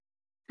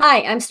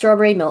Hi, I'm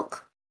Strawberry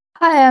Milk.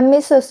 Hi, I'm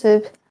Miso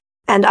Soup.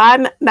 And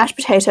I'm Mashed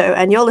Potato,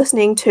 and you're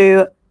listening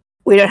to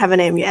We Don't Have a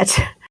Name Yet.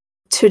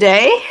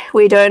 Today,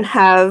 we don't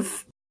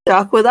have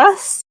Duck with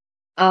us.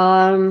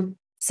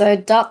 So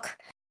Duck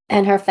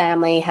and her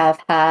family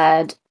have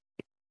had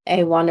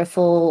a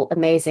wonderful,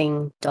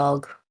 amazing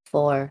dog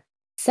for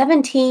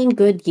 17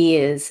 good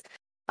years.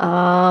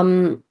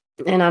 And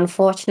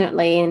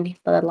unfortunately,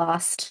 for the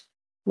last,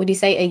 would you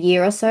say a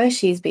year or so,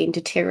 she's been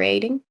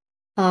deteriorating.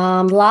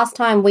 Last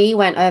time we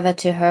went over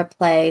to her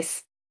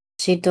place,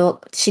 she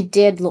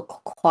did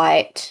look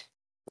quite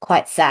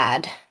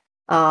sad.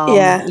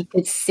 Yeah. You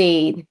could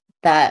see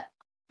that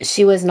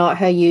she was not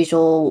her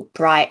usual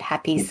bright,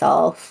 happy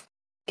self.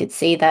 You could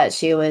see that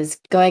she was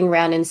going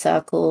around in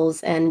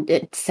circles, and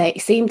it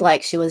seemed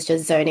like she was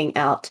just zoning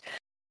out.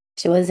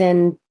 She was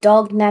in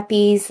dog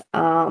nappies.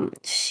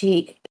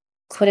 She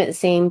couldn't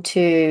seem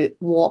to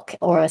walk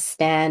or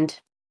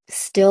stand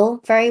still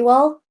very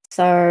well.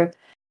 So,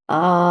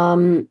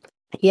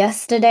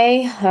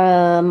 yesterday,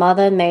 her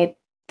mother made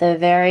the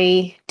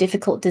very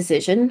difficult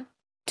decision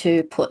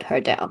to put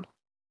her down.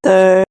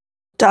 So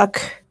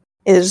Duck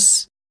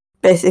is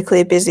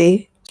basically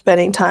busy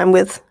spending time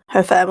with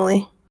her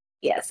family.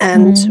 Yes.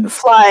 And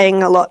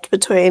flying a lot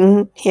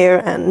between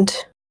here and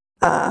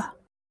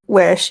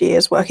where she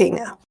is working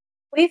now.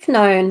 We've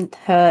known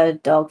her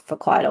dog for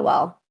quite a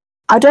while.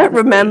 I don't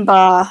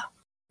remember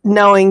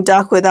knowing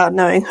Duck without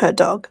knowing her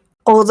dog.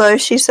 Although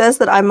she says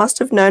that I must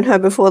have known her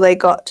before they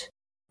got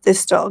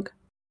this dog.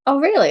 Oh,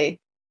 really?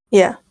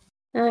 Yeah.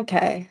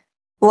 Okay.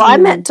 Well, I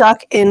met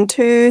Duck in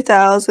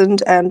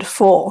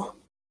 2004,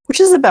 which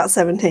is about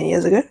 17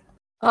 years ago.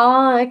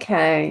 Oh,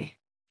 okay.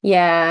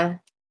 Yeah.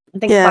 I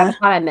think by the time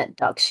I met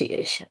Duck, she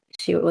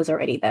was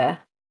already there.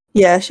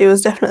 Yeah, she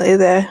was definitely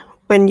there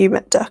when you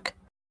met Duck.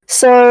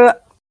 So,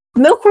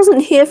 Milk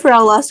wasn't here for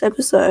our last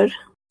episode,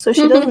 so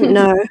she doesn't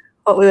know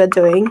what we were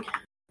doing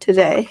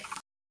today.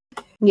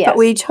 Yes. But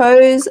we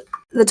chose,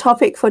 the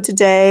topic for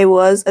today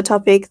was a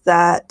topic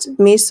that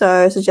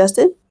Miso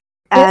suggested,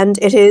 and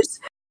it is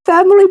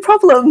family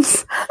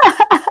problems.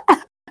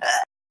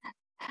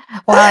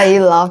 Why are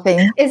you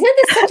laughing? Isn't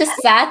this such a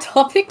sad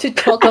topic to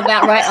talk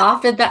about right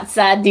after that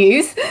sad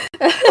news?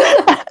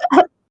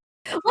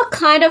 What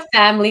kind of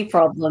family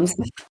problems?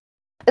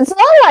 It's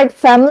not like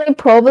family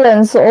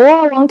problems. All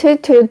I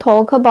wanted to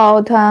talk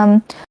about,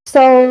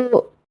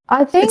 so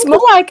I think it's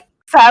more like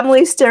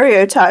family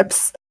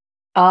stereotypes.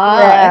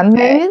 Yeah,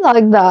 maybe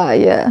like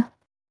that, yeah.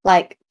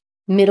 Like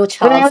middle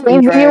child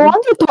syndrome. If you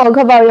want to talk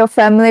about your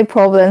family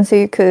problems,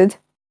 you could.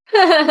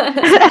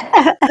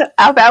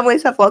 Our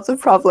families have lots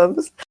of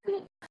problems.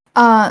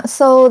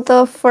 So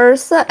the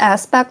first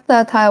aspect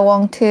that I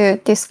want to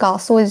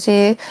discuss with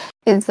you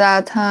is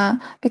that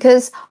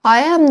because I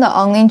am the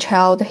only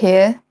child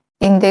here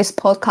in this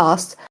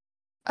podcast.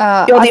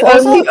 You're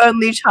the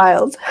only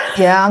child.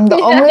 Yeah, I'm the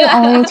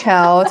only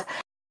child.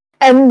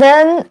 And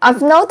then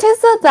I've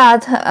noticed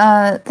that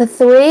the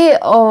three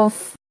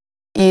of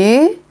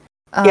you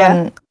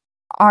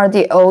are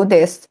the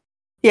oldest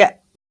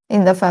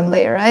in the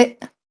family,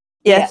 right?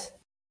 Yes.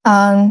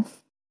 And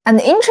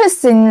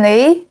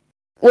interestingly,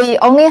 we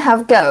only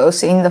have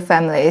girls in the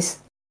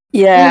families.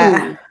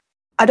 Yeah.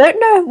 I don't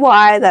know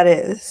why that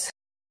is.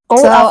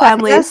 All our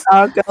families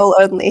are girl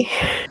only.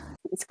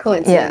 It's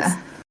coincidence.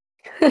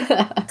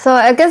 Yeah. So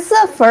I guess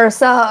the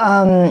first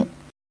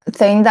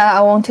thing that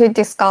I want to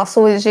discuss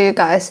with you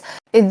guys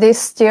is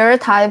this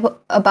stereotype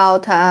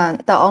about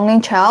the only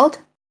child.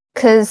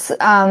 Because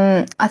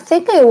I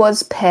think it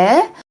was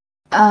Pear.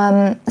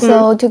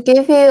 So to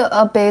give you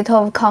a bit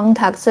of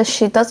context,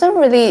 she doesn't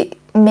really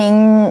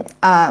mean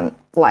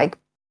like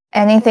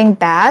anything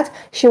bad.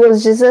 She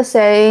was just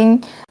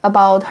saying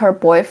about her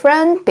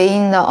boyfriend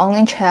being the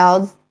only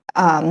child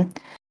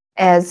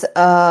as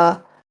a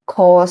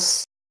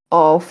cause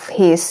of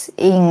his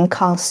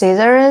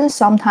inconsiderance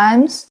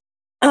sometimes.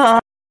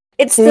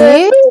 It's Do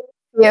you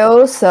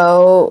feel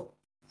so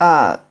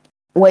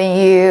when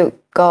you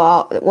go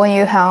out, when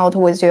you hang out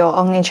with your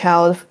only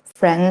child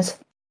friends?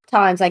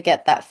 Times I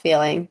get that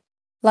feeling.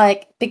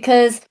 Like,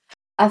 because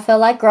I feel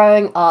like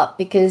growing up,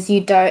 because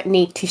you don't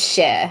need to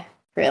share,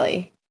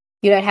 really.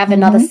 You don't have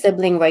another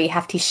sibling where you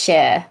have to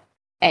share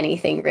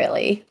anything,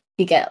 really.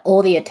 You get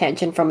all the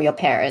attention from your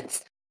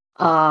parents.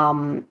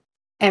 And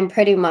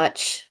pretty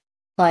much,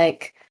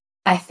 like,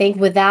 I think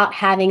without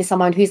having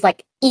someone who's,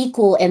 like,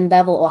 equal in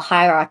level or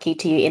hierarchy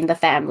to you in the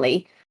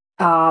family,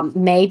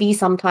 maybe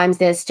sometimes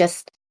there's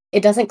just,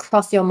 it doesn't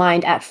cross your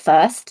mind at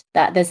first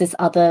that there's this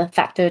other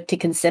factor to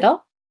consider.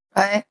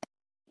 Right.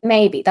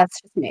 Maybe.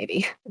 That's just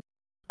maybe.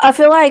 I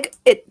feel like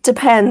it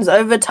depends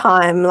over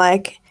time.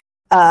 Like,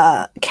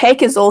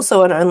 Cake is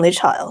also an only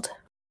child.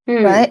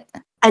 Right.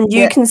 And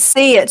you can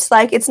see it.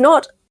 Like, it's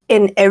not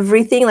in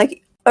everything.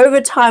 Like,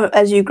 over time,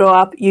 as you grow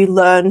up, you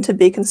learn to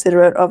be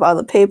considerate of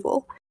other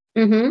people.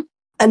 Mm-hmm.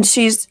 And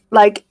she's,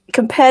 like,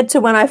 compared to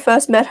when I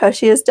first met her,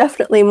 she is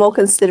definitely more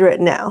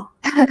considerate now.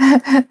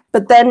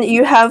 But then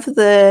you have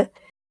the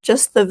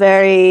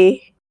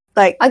very,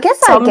 like... I guess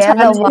I get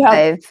the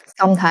vibe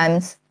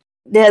sometimes.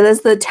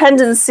 there's the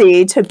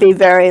tendency to be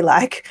very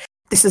like,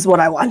 this is what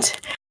I want,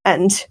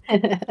 and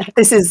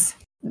this is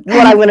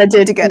what I'm going to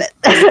do to get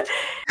it.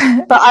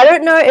 But I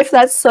don't know if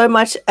that's so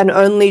much an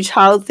only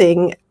child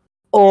thing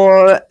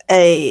or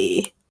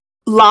a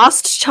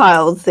last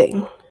child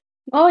thing.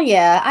 Oh,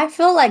 yeah. I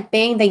feel like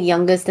being the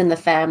youngest in the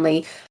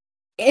family,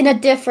 in a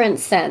different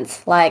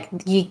sense, like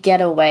you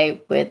get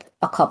away with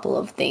a couple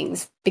of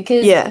things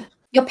because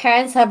your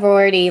parents have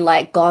already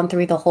like gone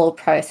through the whole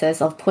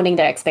process of putting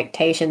their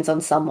expectations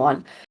on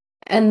someone.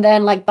 And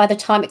then like by the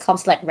time it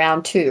comes to like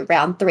round 2,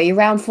 round 3,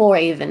 round 4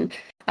 even,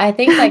 I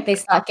think like they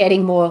start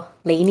getting more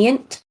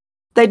lenient.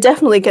 They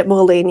definitely get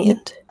more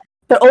lenient.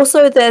 But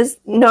also there's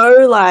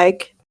no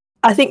like,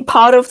 I think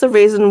part of the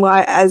reason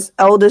why as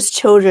eldest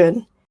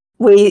children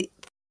we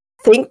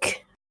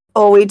think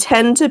or we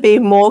tend to be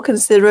more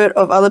considerate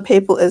of other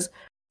people is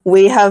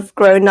we have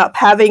grown up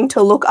having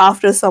to look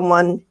after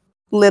someone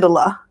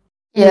littler.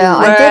 Yeah,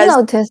 I did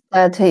notice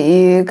that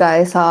you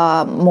guys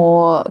are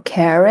more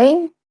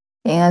caring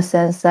in a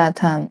sense that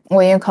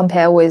when you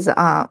compare with,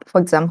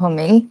 for example,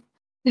 me.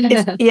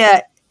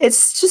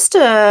 It's just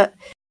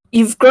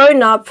you've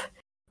grown up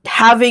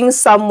having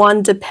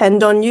someone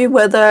depend on you,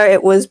 whether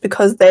it was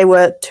because they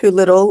were too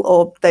little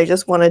or they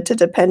just wanted to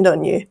depend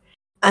on you.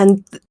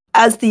 And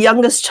as the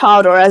youngest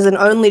child or as an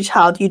only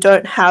child, you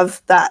don't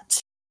have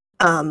that.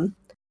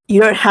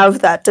 You don't have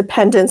that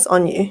dependence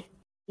on you.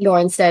 You're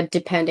instead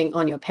depending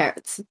on your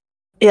parents.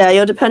 Yeah,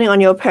 you're depending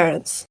on your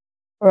parents.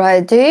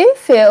 Right. Do you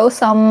feel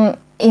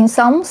in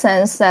some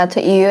sense that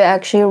you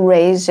actually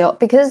raise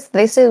because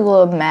this is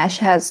what Mash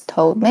has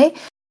told me.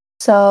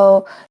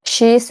 So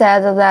she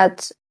said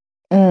that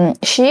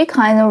she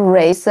kind of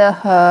raised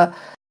her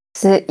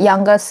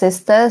younger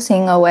sisters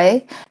in a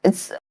way.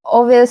 It's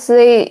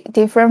obviously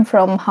different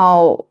from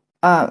how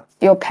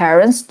your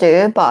parents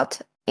do,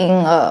 but in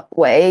a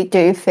way, do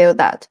you feel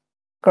that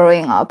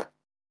growing up?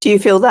 Do you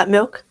feel that,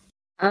 Milk?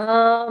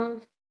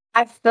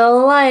 I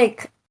feel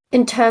like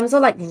in terms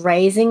of like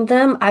raising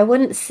them, I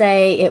wouldn't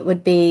say it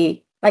would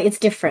be like it's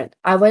different.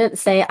 I wouldn't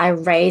say I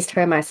raised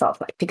her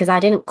myself, like because I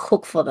didn't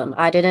cook for them.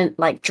 I didn't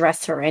like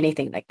dress her or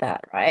anything like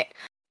that, right?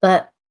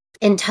 But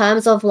in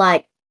terms of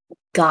like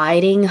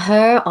guiding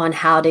her on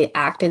how to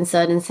act in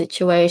certain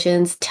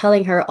situations,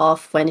 telling her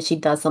off when she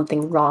does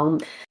something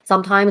wrong.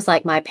 Sometimes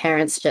like my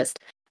parents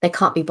they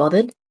can't be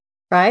bothered,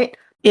 right?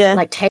 Yeah.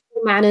 Like table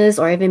manners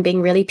or even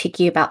being really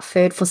picky about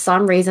food. For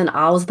some reason,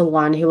 I was the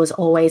one who was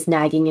always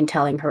nagging and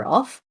telling her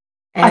off.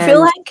 And I feel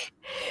like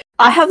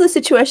I have the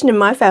situation in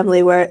my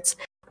family where it's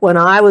when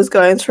I was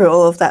going through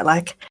all of that,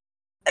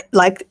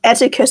 like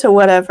etiquette or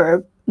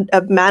whatever,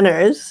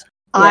 manners,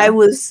 they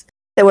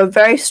were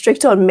very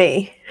strict on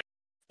me.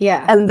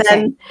 Yeah. And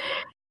then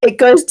it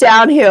goes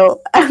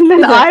downhill. And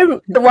then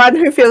I'm the one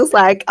who feels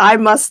like I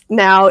must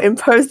now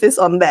impose this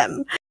on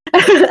them.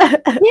 Yeah,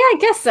 I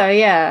guess so,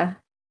 yeah.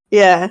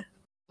 Yeah.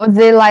 Was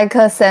it like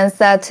a sense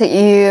that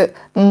you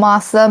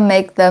must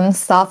make them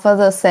suffer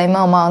the same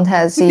amount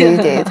as you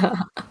did?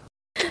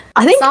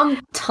 I think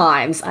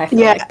sometimes I feel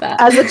like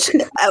that.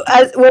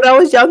 As when I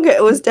was younger,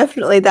 it was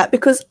definitely that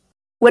because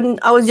when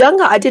I was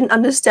younger, I didn't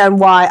understand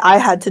why I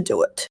had to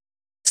do it.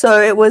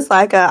 So it was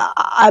like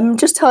I'm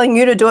just telling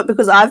you to do it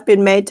because I've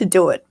been made to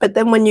do it. But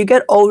then when you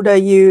get older,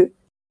 you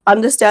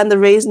understand the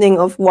reasoning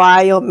of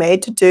why you're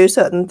made to do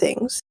certain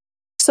things.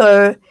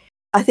 So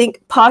I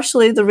think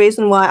partially the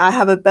reason why I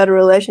have a better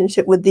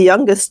relationship with the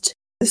youngest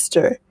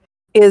sister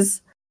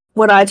is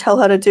when I tell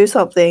her to do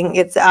something,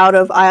 it's out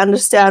of I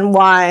understand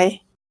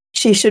why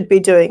she should be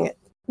doing it.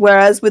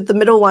 Whereas with the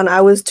middle one,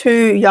 I was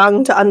too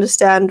young to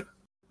understand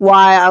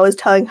why I was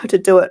telling her to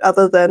do it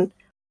other than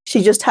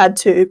she just had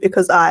to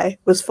because I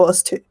was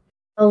forced to.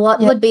 Well, what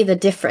would be the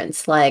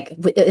difference? Like,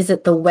 is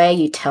it the way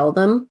you tell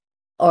them?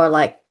 Or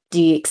like,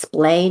 do you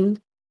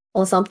explain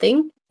or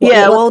something?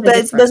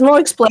 There's more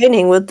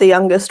explaining with the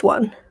youngest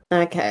one.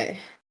 Okay.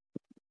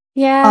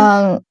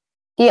 Yeah.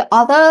 The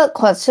other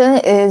question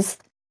is,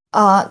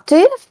 do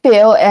you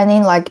feel any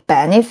like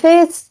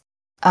benefits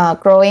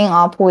growing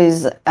up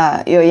with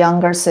your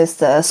younger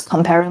sisters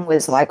comparing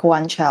with like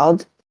one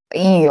child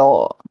in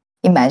your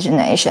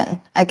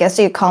imagination? I guess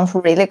you can't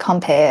really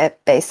compare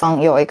based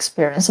on your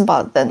experience,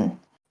 but then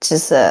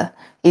just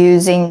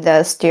using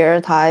the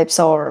stereotypes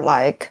or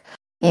like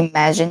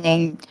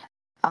imagining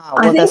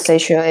what the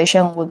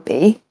situation would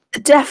be.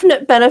 The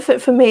definite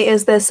benefit for me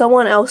is there's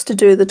someone else to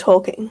do the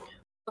talking.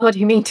 What do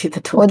you mean do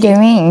the talking? What do you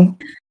mean?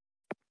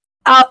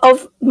 Out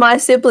of my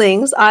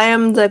siblings, I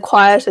am the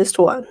quietest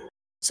one.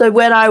 So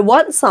when I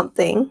want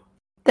something,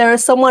 there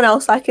is someone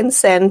else I can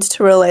send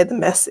to relay the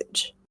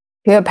message.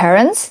 Your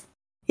parents?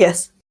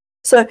 Yes.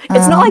 So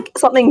it's not like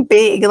something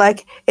big,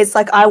 like it's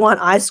like I want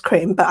ice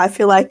cream, but I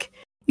feel like,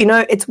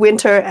 it's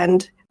winter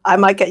and I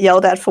might get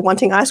yelled at for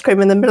wanting ice cream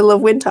in the middle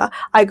of winter.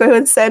 I go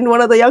and send one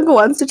of the younger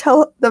ones to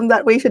tell them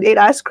that we should eat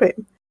ice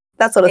cream.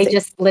 That sort of thing. They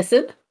just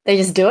listen? They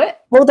just do it?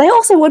 Well, they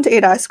also want to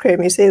eat ice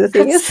cream, you see, the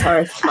thing is.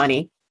 So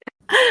funny.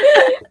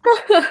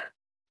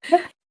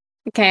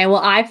 Okay,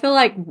 well, I feel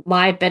like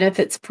my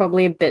benefit's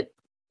probably a bit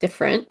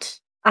different.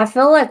 I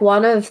feel like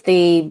one of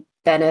the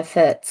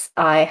benefits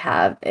I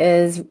have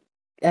is,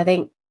 I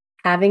think,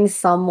 having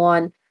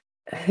someone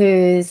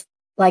who's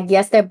like,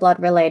 yes, they're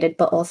blood related,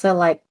 but also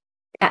like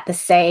at the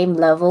same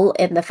level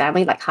in the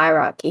family, like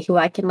hierarchy, who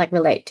I can like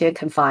relate to,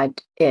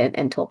 confide in,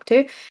 and talk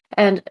to.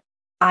 And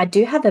I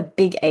do have a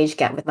big age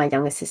gap with my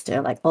younger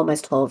sister, like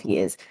almost 12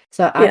 years.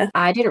 So Yeah.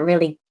 I didn't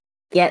really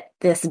get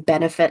this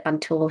benefit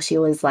until she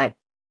was like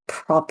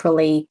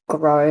properly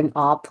grown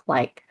up,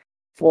 like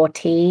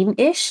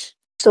 14-ish.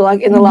 So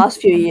like in the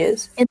last few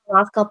years. In the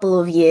last couple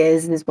of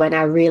years is when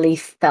I really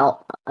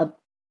felt a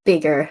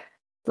bigger,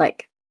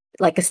 like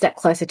a step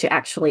closer to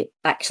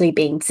actually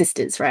being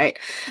sisters, right?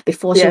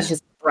 Before she was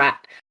just a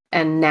brat.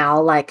 And now,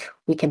 like,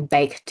 we can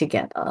bake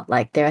together.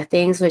 Like, there are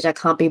things which I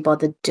can't be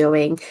bothered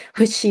doing,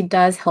 which she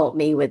does help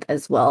me with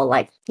as well.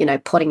 Like, you know,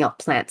 potting up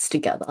plants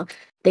together.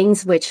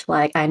 Things which,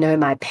 like, I know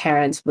my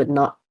parents would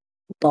not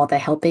bother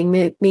helping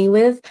me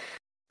with.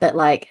 But,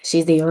 like,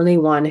 she's the only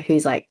one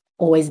who's, like,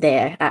 always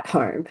there at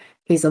home,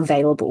 who's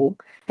available,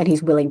 and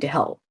who's willing to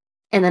help.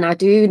 And then I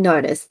do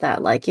notice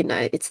that, like, you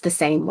know, it's the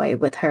same way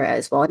with her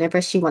as well.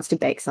 Whenever she wants to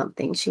bake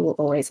something, she will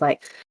always,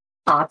 like,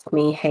 ask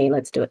me, hey,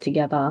 let's do it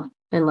together.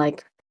 And,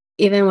 like,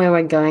 even when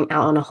we're going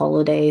out on a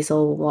holidays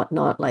or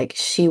whatnot, like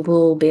she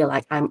will be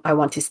like, I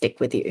want to stick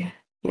with you,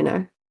 you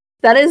know?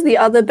 That is the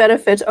other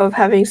benefit of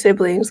having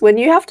siblings. When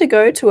you have to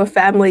go to a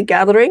family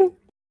gathering,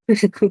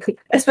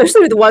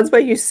 especially with the ones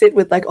where you sit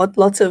with like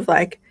lots of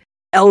like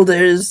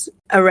elders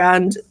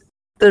around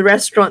the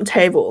restaurant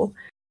table,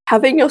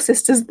 having your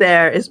sisters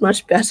there is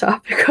much better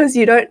because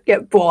you don't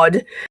get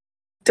bored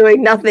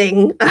doing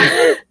nothing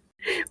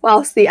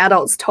whilst the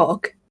adults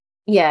talk.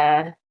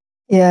 Yeah.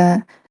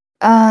 Yeah.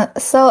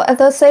 So at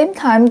the same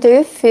time, do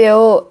you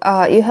feel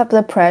you have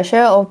the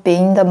pressure of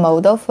being the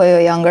model for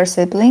your younger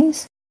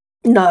siblings?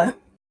 No.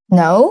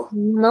 No?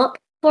 Not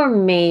for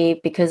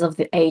me because of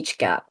the age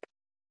gap.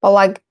 Or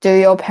like, do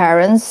your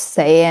parents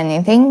say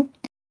anything?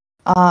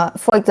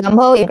 For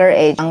example,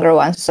 younger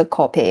ones to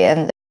copy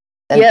and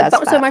yeah,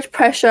 not so much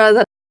pressure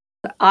that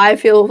I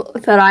feel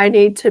that I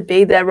need to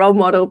be their role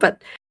model,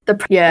 but I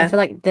feel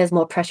like there's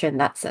more pressure in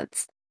that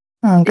sense.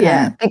 Okay.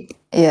 Yeah.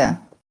 Yeah.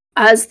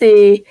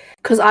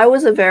 Because I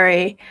was a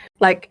very,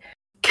 like,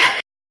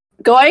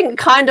 going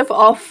kind of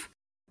off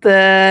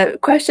the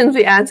questions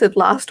we answered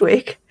last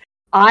week,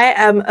 I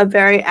am a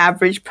very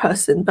average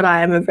person, but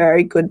I am a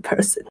very good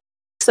person.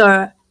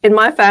 So in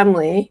my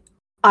family,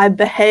 I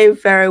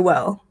behave very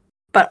well,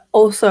 but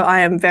also I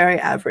am very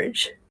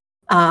average.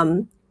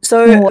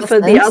 So for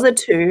the other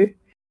two,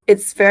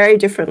 it's very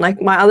different.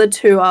 Like my other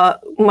two are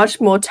much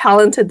more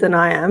talented than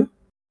I am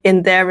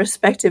in their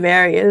respective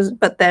areas,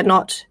 but they're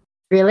not.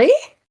 Really?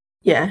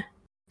 Yeah.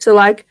 So,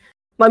 like,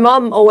 my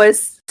mom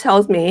always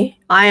tells me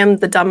I am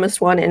the dumbest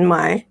one in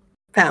my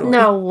family.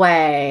 No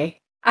way.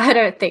 I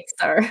don't think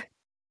so.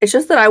 It's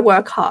just that I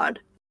work hard.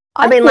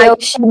 I mean, like,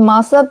 she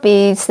must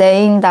be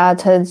saying that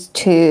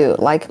to,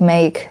 like,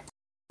 make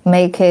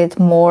it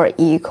more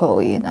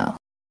equal, you know?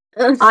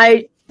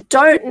 I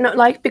don't know,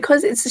 like,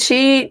 because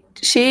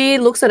she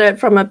looks at it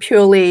from a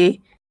purely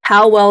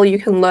how well you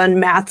can learn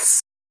maths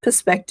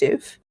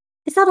perspective.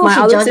 Is that all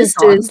she judges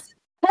on?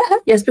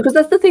 Yes, because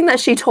that's the thing that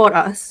she taught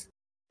us.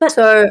 But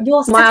so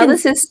my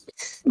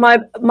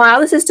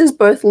other sisters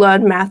both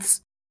learn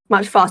maths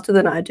much faster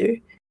than I do.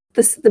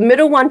 The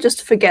middle one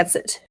just forgets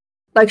it.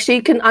 Like she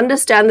can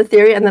understand the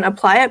theory and then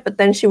apply it, but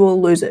then she will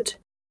lose it.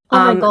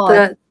 Oh my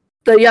God.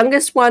 The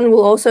youngest one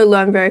will also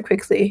learn very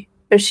quickly,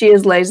 but she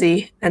is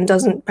lazy and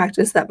doesn't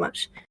practice that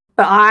much.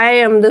 But I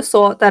am the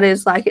sort that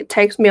is like, it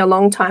takes me a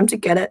long time to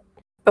get it.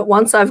 But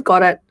once I've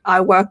got it,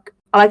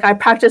 I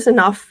practice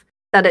enough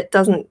that it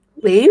doesn't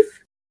leave.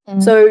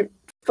 Mm. So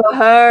for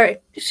her,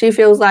 she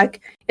feels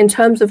like in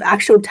terms of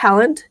actual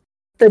talent,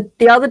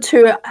 the other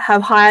two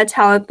have higher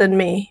talent than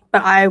me,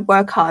 but I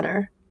work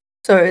harder.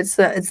 So it's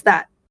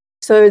that.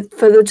 So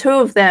for the two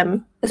of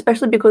them,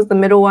 especially because the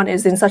middle one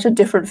is in such a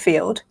different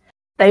field,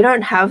 they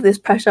don't have this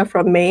pressure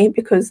from me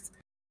because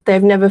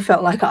they've never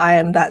felt like I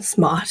am that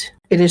smart.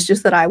 It is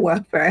just that I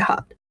work very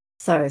hard.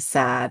 So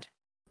sad.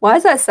 Why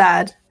is that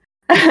sad?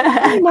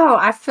 No,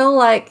 I feel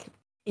like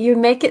you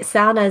make it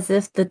sound as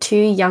if the two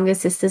younger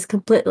sisters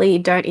completely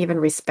don't even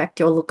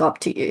respect or look up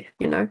to you,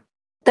 you know?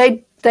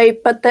 But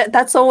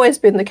that's always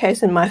been the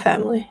case in my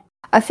family.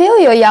 I feel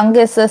your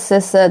youngest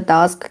sister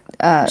does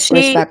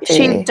respect you.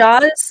 She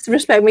does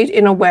respect me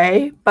in a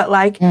way, but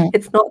like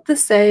it's not the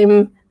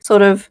same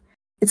sort of.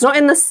 It's not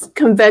in this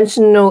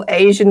conventional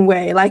Asian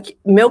way. Like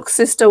Milk's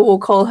sister will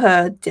call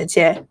her 姐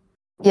姐.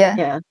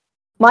 Yeah.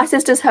 My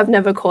sisters have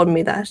never called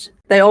me that.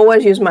 They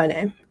always use my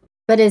name.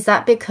 But is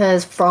that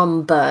because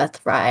from birth,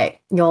 right?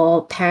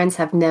 Your parents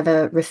have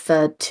never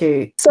referred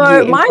to.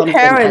 So my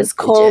parents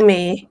call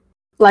me,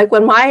 like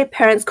when my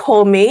parents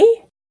call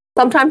me,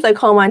 sometimes they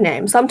call my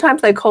name.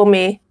 Sometimes they call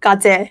me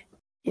Gaze.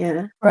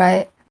 Yeah.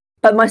 Right.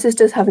 But my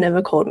sisters have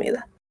never called me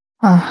that.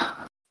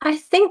 I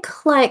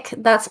think like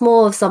that's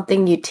more of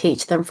something you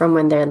teach them from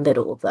when they're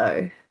little,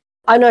 though.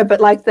 I know,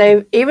 but like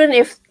even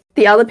if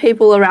the other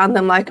people around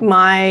them, like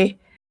my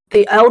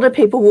the elder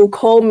people will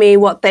call me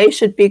what they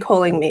should be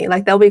calling me.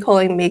 Like they'll be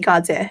calling me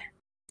gaze.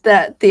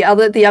 That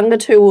the younger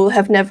two will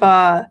have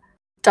never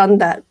done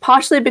that.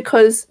 Partially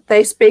because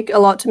they speak a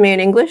lot to me in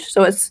English,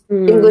 so it's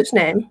English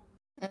name.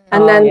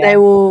 And then they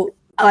will,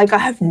 like, I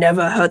have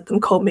never heard them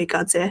call me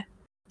gaze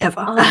ever.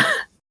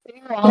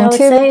 I would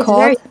say it's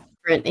very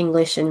different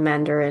English and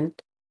Mandarin.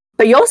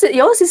 But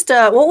your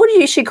sister, what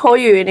would she call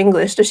you in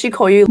English? Does she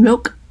call you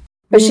milk?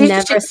 But she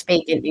never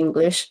speak in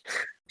English.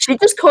 She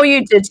just call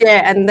you Jie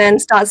and then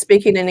start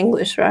speaking in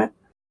English, right?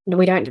 No,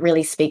 we don't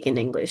really speak in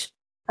English.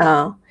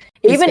 Oh,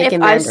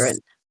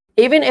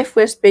 even if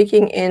we're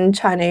speaking in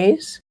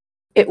Chinese,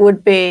 it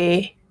would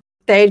be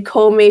they'd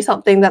call me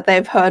something that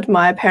they've heard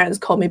my parents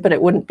call me, but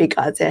it wouldn't be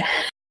gaze.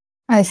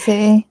 I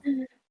see.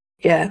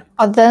 Yeah.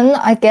 But then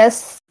I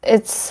guess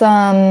it's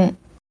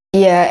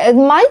it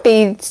might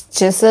be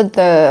just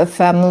the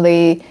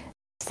family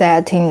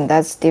setting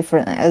that's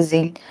different, as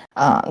in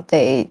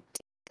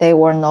they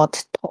were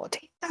not taught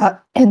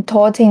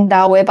in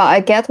that way. But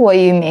I get what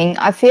you mean.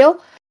 I feel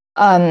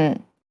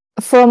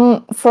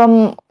from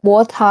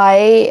what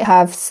I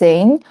have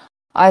seen,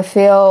 I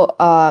feel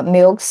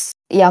Milk's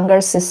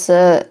younger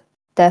sister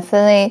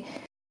definitely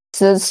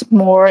suits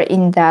more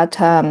in that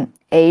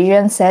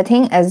Asian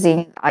setting, as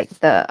in like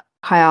the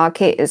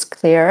hierarchy is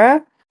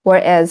clearer.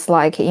 Whereas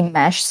like in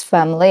Mesh's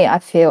family, I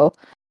feel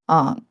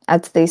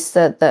at least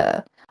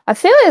I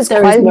feel it's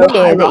there quite no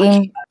weird.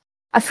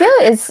 I feel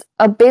it's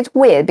a bit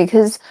weird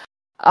because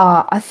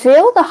I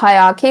feel the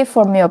hierarchy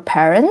from your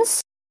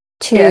parents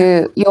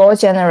to your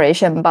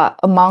generation, but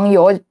among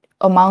your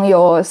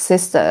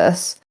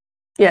sisters,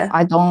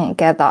 I don't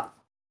get that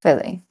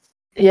feeling.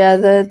 Yeah,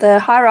 the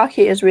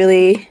hierarchy is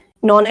really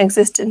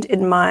non-existent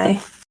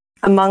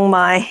among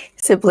my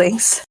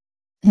siblings.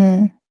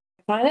 I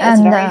find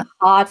it's very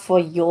hard for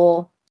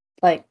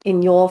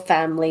in your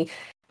family,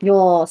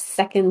 your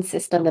second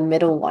sister, the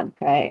middle one,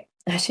 right?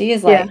 She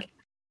is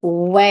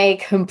way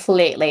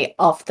completely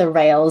off the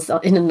rails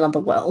in another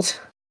world.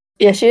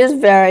 Yeah, she is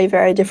very,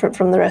 very different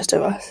from the rest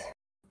of us.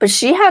 But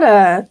she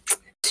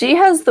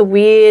has the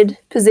weird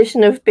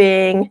position of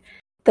being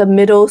the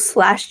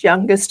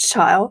middle/youngest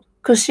child,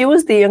 because she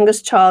was the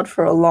youngest child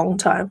for a long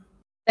time.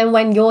 And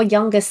when your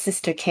youngest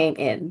sister came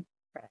in,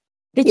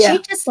 did she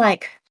just I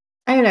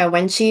don't know,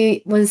 when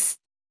she was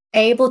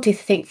able to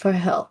think for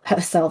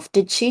herself,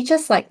 did she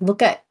just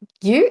look at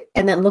you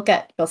and then look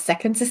at your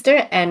second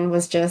sister and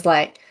was just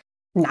like,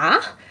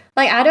 nah?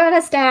 I don't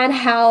understand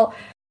how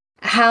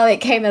it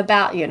came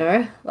about,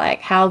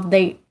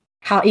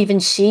 how even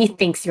she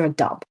thinks you're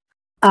dumb.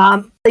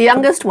 The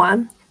youngest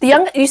one, the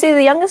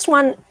youngest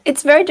one,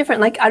 it's very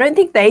different. I don't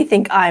think they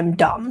think I'm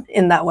dumb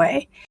in that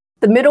way.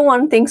 The middle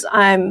one thinks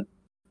I'm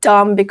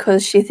dumb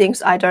because she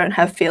thinks I don't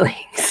have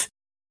feelings.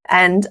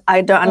 And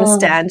I don't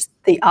understand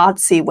the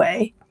artsy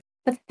way.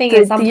 The thing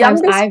is,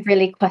 sometimes I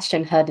really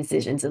question her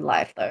decisions in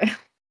life, though.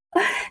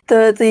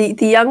 The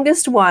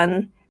youngest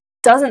one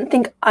doesn't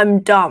think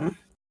I'm dumb,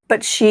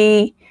 but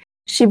she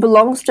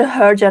belongs to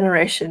her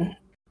generation.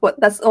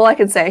 That's all I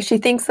can say. She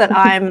thinks that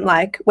I'm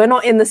we're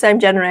not in the same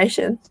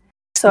generation.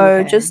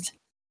 So just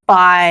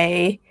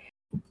by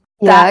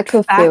that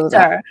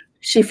factor,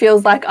 she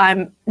feels like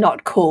I'm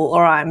not cool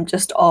or I'm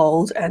just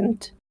old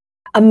and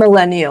a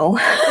millennial.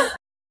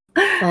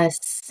 I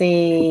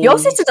see. Your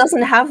sister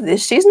doesn't have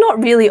this. She's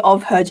not really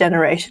of her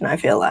generation, I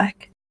feel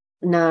like.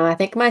 No, I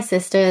think my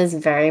sister is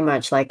very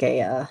much like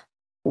a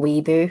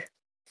weeboo.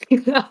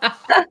 She's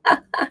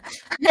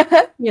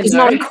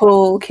not a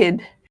cool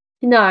kid.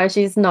 No,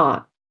 she's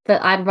not.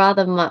 But I'd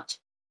rather much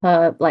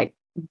her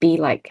be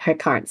like her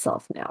current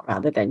self now,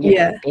 rather than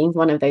being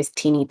one of those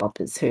teeny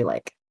boppers who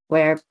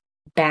wear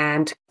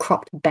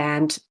cropped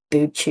band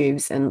boob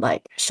tubes and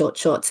short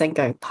shorts and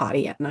go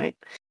party at night.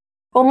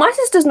 Well, my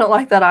sister's not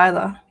like that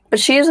either, but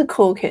she is a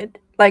cool kid.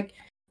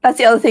 That's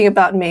the other thing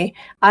about me.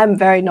 I'm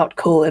very not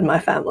cool in my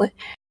family.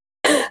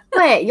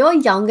 Wait, your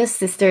youngest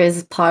sister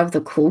is part of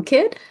the cool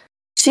kid?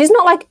 She's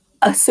not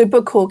a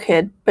super cool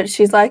kid, but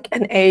she's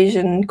an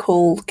Asian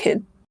cool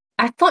kid.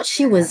 I thought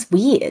she was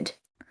weird.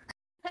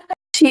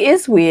 She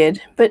is weird,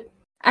 but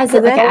as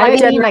a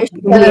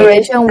generation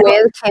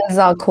weird kids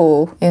are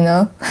cool, you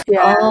know?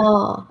 Yeah.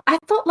 Oh, I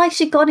thought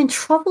she got in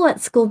trouble at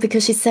school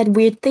because she said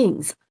weird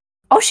things.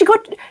 Oh, she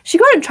got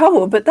in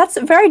trouble, but that's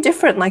very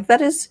different.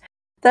 That's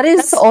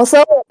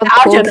also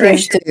our cool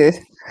generation. Too.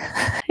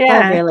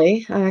 Yeah. Oh,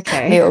 really?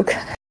 Okay. Milk.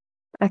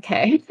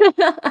 Okay.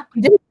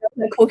 Didn't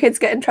the cool kids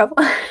get in trouble?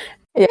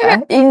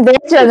 Yeah. In their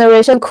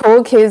generation,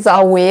 cool kids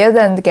are weird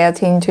and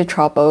get into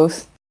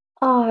troubles.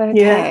 Oh,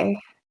 okay. Yeah.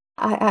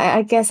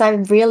 I guess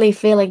I'm really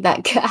feeling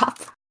that gap.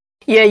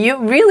 Yeah,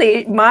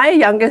 my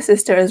younger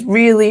sister is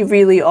really,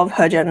 really of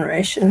her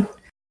generation.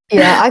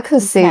 Yeah, I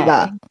could see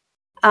that.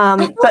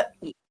 But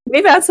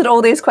we've answered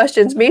all these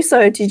questions.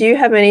 Miso, did you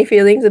have any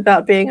feelings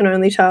about being an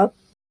only child?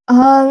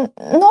 Not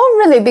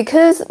really,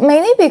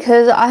 mainly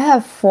because I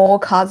have 4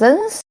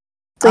 cousins.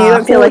 So you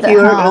don't feel like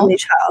you're an only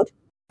child?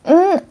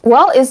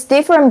 Well, it's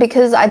different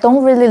because I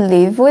don't really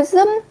live with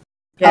them.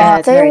 Yeah,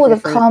 it's they very would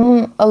different.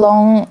 come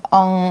along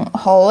on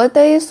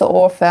holidays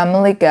or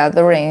family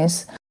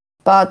gatherings.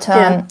 But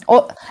Yeah.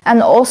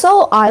 and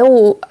also I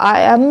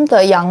am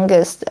the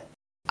youngest.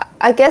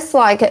 I guess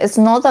like it's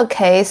not the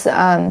case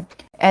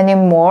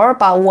anymore.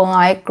 But when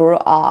I grew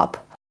up,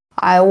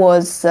 I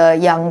was the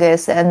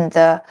youngest, and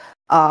the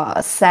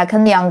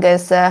second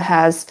youngest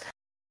has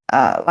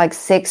like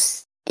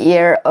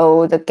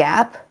 6-year-old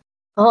gap.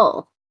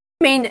 Oh,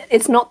 I mean,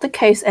 it's not the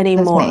case That's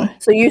anymore. me.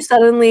 So you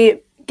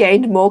suddenly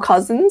gained more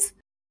cousins?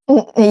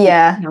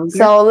 Yeah. younger.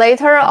 So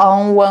later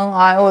on, when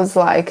I was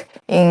like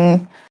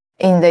in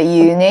the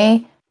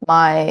uni,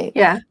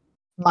 Yeah.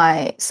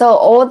 so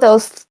all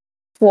those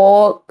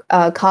 4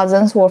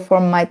 cousins were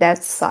from my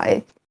dad's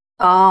side,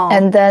 Oh.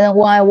 and then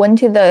when I went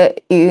to the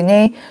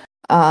uni,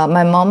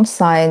 my mom's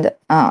side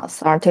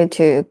started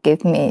to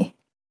give me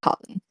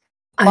cousins.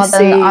 I But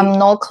then see. I'm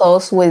not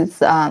close with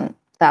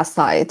that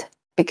side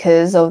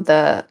because of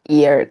the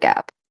year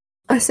gap.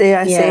 I see.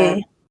 I Yeah.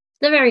 see.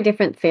 It's a very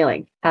different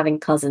feeling having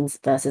cousins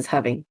versus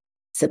having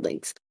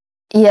siblings.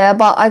 Yeah,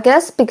 but I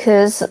guess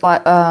because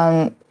like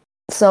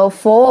so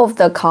 4 of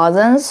the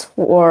cousins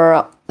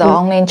were the Mm.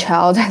 only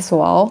child as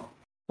well.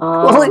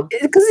 Well, Oh,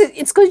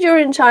 it's because you're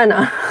in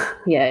China.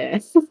 yeah.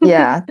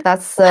 Yeah,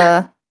 that's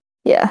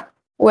yeah.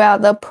 We are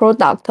the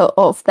product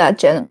of that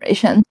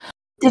generation.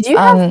 Did you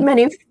have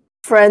many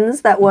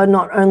friends that were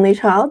not only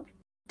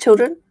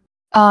children?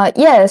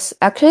 Yes,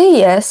 actually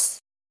yes.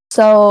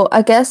 So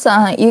I guess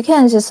you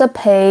can just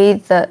pay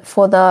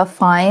for the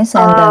fines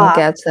and then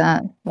get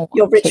more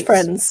Your rich kids.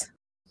 friends.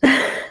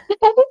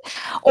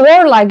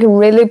 Or like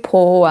really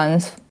poor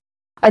ones.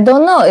 I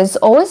don't know. It's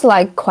always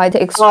like quite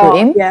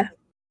extreme. Oh, yeah.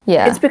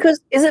 Yeah. Is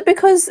it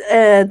because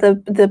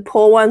the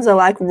poor ones are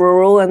like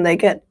rural and they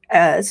get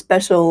a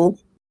special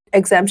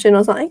exemption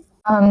or something?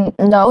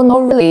 No,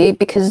 not really,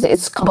 because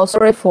it's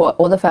compulsory for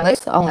all the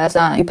families unless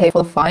you pay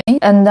for the fine.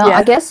 And Yeah.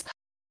 I guess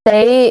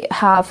they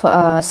have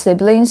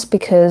siblings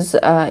because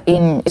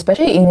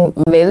especially in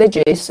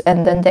villages,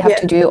 and then they have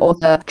Yeah. to do all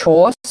the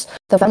chores.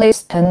 The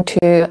families tend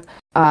to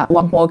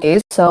want more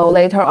kids, so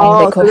later on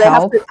they Oh, could so they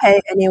help. have to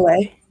pay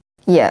anyway.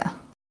 Yeah,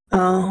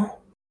 Oh.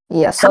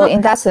 yeah. So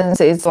in that sense,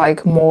 it's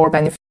like more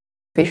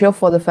beneficial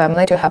for the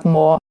family to have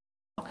more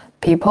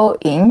people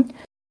in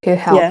to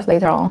help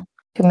later on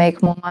to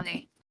make more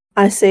money.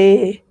 I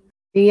see.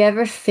 Do you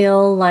ever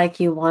feel like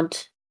you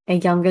want a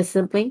younger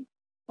sibling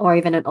or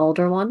even an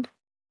older one?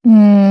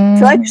 I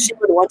feel like she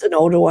would want an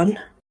older one.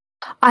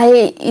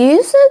 I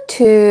used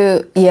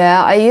to,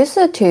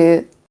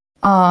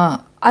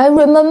 I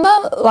remember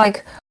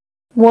like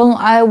when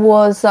I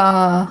was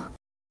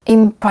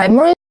in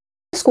primary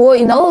school,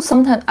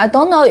 sometimes I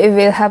don't know if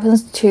it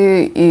happens to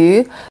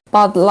you,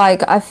 but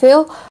like I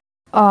feel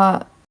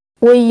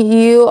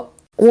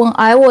when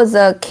I was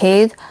a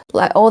kid,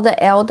 like all the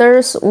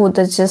elders would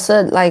just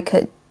like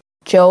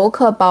joke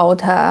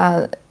about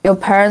your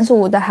parents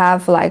would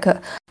have like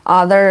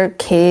other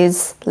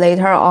kids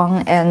later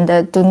on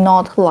and do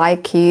not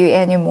like you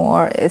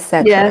anymore,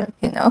 etc.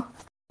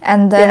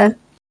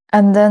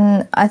 And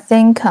then I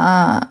think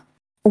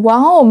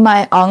one of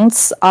my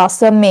aunts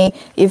asked me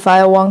if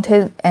I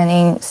wanted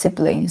any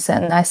siblings,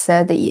 and I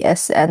said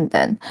yes. And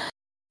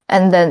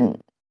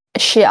then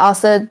she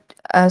asked,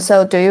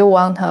 so do you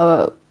want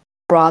a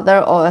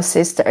brother or a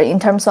sister in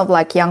terms of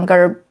like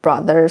younger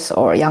brothers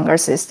or younger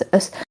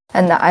sisters?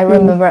 And I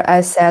remember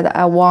I said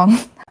I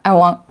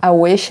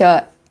wish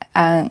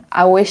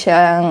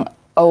an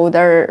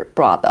older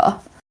brother.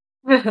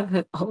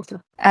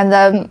 Older. And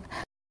then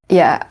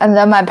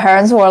my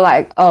parents were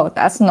like, oh,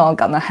 that's not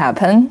gonna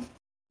happen.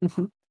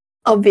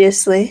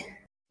 Obviously.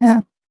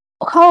 Yeah.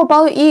 How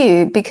about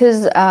you?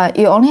 Because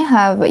you only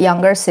have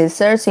younger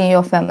sisters in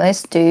your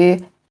families. Do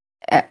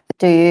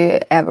you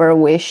ever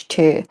wish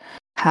to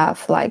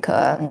have like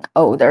an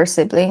older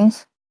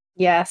siblings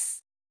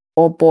Yes.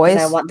 or boys?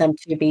 Because I want them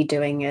to be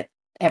doing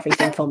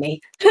everything for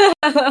me.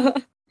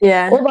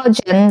 Yeah. What about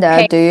gender?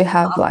 Okay. Do you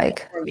have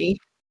like for me?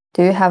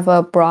 do you have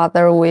a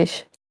brother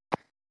wish?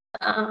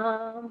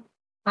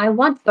 I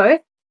want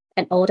both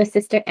an older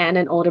sister and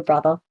an older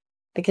brother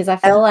because I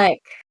feel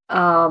like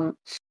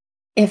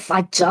if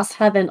I just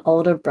have an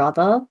older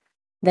brother,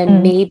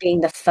 then me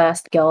being the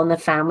first girl in the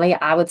family,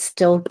 I would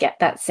still get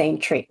that same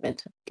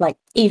treatment. Like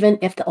even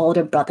if the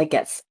older brother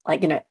gets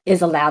like,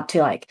 is allowed to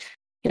like,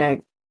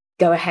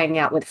 go hang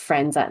out with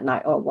friends at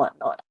night or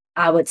whatnot,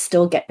 I would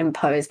still get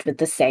imposed with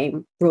the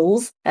same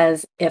rules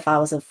as if I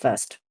was a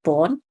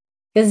firstborn.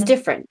 It's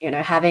different,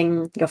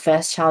 having your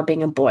first child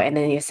being a boy and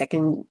then your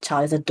second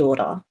child is a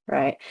daughter,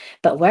 right?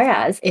 But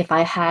whereas if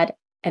I had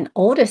an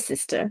older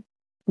sister,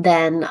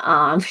 then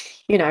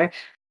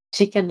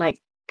she can like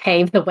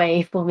pave the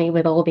way for me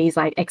with all these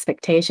like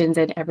expectations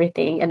and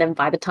everything. And then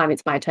by the time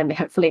it's my turn,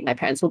 hopefully my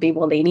parents will be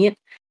more lenient.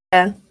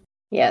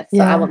 Yeah.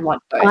 So I would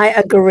want both. I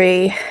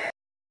agree.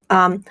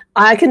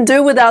 I can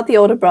do without the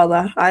older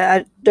brother.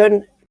 I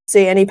don't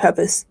see any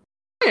purpose.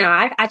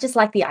 I just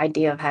like the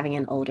idea of having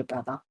an older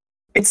brother.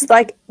 It's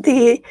like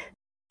the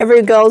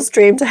every girl's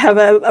dream to have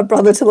a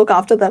brother to look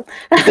after them.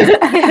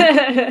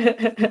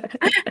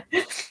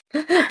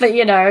 But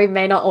it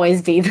may not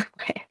always be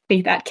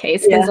that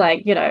case because,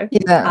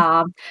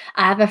 Yeah.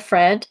 I have a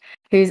friend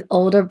whose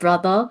older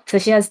brother. So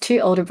she has two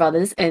older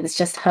brothers, and it's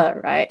just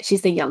her, right?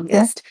 She's the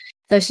youngest.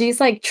 So she's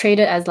like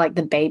treated as like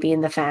the baby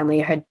in the family.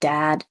 Her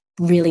dad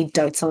really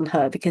dotes on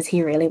her because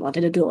he really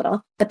wanted a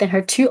daughter. But then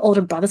her two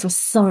older brothers were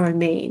so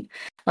mean.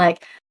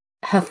 Like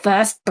her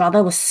first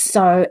brother was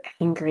so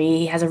angry.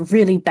 He has a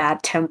really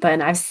bad temper,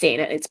 and I've seen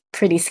it. It's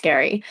pretty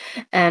scary.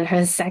 And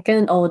her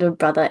second older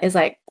brother is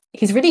like,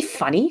 he's really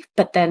funny,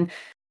 but then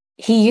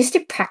he used to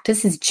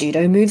practice his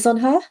judo moves on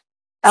her.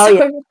 Oh, so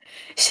yeah.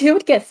 she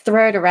would get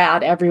thrown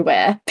around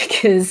everywhere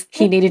because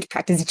he needed to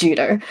practice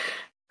judo.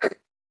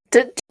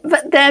 But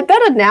they're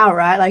better now,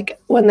 right? Like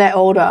when they're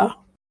older.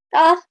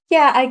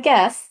 Yeah, I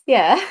guess.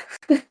 Yeah.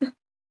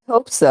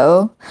 Hope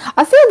so.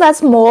 I feel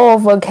that's more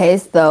of a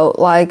case though,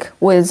 like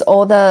with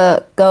all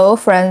the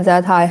girlfriends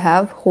that I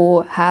have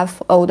who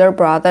have older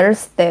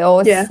brothers, they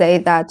always say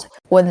that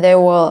when they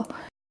were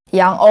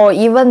young or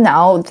even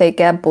now they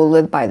get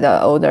bullied by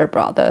the older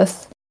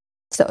brothers.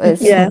 So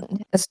it's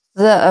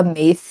a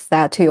myth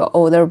that your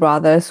older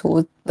brothers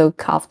would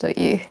look after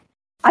you.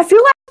 I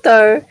feel like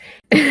though,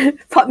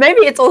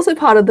 maybe it's also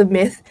part of the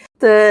myth.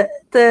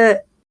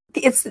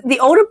 It's the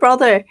older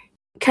brother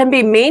can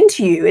be mean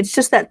to you. It's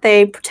just that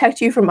they protect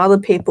you from other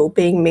people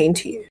being mean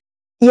to you.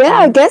 Yeah,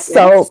 I guess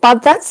so.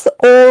 But that's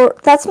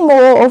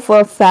more of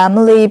a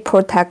family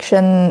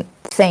protection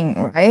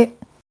thing, right?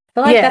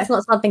 I feel like that's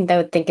not something they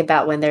would think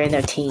about when they're in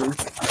their teens.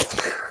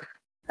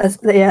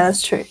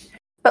 That's true.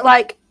 But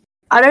like,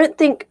 I don't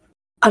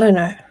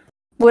know.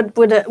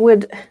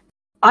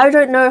 I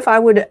don't know if I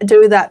would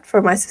do that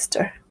for my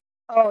sister.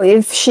 Oh,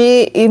 if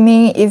she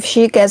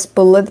gets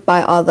bullied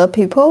by other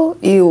people,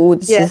 you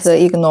would just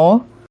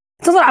ignore?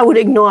 It's not that I would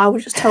ignore, I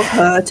would just tell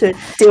her to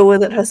deal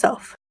with it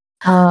herself.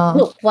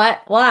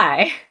 What?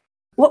 Why?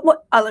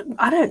 What? I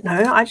don't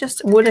know. I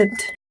just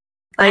wouldn't.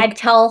 I'd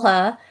tell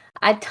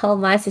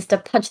my sister,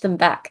 punch them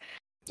back.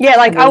 Yeah,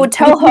 like I would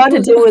tell her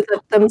to deal with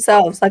it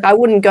themselves. Like I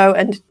wouldn't go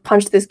and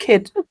punch this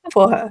kid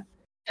for her.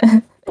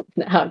 No,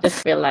 I'll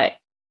just feel like,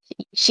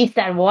 she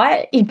said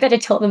what? You better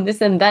tell them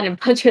this and that and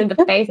punch her in the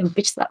face and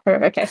bitch slap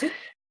her, okay?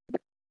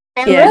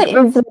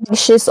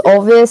 She's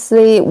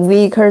obviously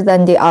weaker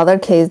than the other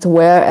kids,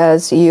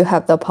 whereas you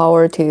have the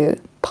power to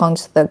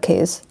punch the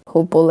kids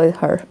who bullied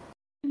her.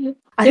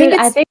 I think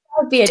that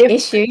would be an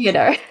issue,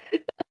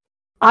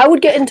 I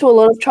would get into a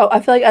lot of trouble. I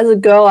feel like as a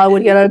girl, I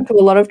would get into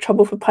a lot of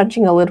trouble for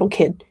punching a little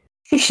kid.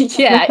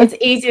 Yeah, it's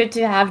easier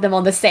to have them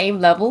on the same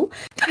level,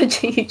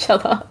 punching each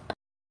other.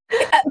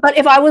 But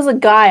if I was a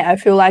guy, I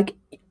feel like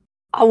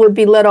I would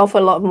be let off a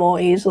lot more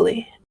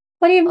easily.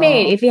 What do you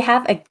mean? If you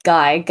have a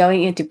guy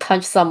going in to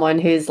punch someone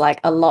who's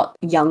like a lot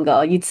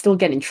younger, you'd still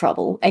get in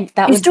trouble. And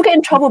you'd still get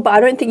in trouble, but I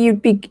don't think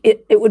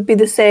it would be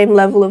the same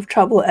level of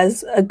trouble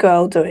as a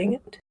girl doing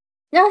it.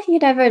 No, you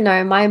never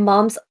know. My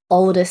mom's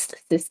oldest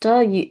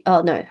sister,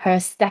 her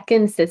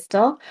second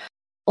sister,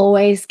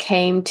 always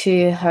came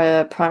to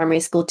her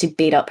primary school to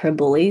beat up her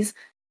bullies.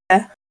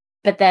 Yeah.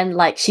 But then,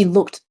 like, she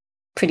looked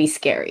pretty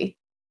scary.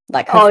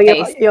 Like, her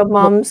face. Your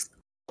mom's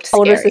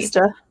older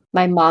sister.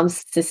 My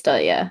mom's sister,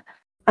 yeah.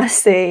 I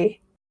see.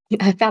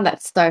 I found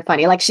that so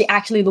funny. Like, she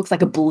actually looks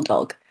like a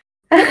bulldog.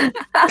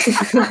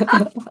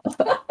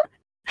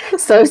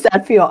 So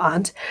sad for your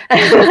aunt.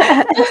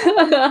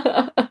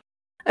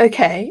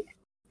 Okay.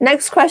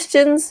 Next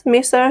questions,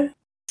 Miso.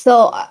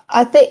 So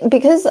I think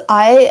because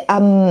I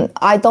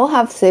don't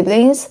have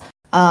siblings,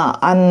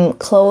 I'm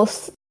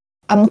closest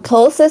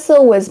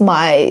with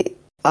my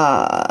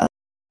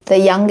the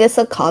youngest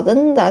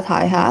cousin that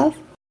I have,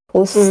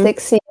 who's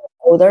 6 years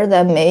older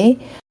than me.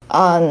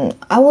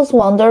 I was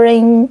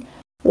wondering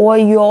what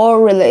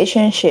your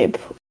relationship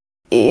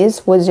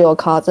is with your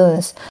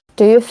cousins.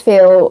 Do you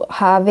feel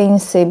having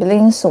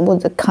siblings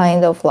would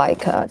kind of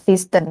like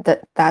distance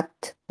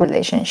that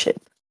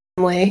relationship?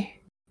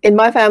 In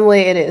my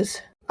family, it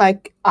is.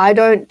 Like, I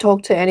don't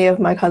talk to any of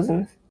my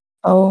cousins.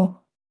 Oh.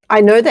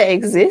 I know they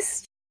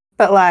exist,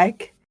 but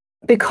like,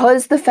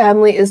 because the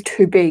family is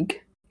too big,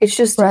 it's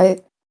just...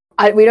 Right.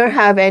 We don't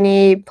have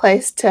any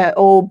place to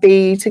all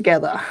be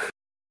together.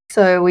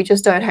 So we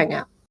just don't hang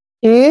out.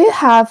 Do you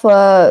have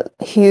a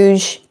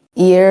huge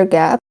year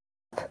gap?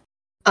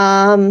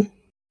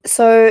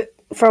 So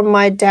from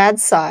my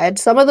dad's side,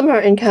 some of them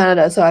are in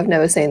Canada, so I've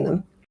never seen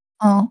them.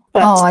 I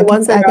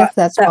guess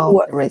that's one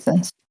of the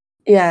reasons.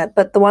 Yeah,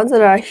 but the ones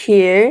that are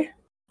here,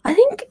 I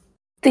think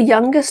the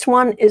youngest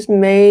one is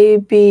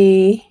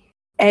maybe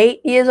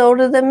 8 years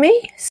older than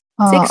me,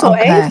 6 or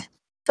 8.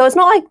 So it's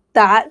not like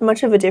that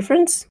much of a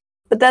difference.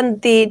 But then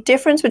the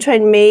difference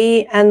between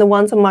me and the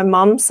ones on my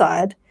mum's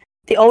side,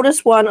 the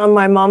oldest one on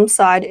my mum's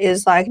side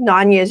is like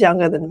 9 years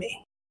younger than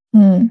me.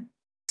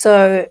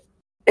 So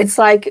it's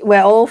like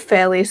we're all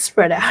fairly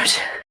spread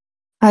out.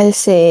 I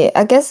see.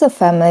 I guess the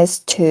family is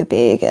too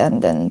big,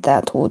 and then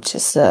that would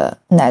just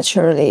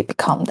naturally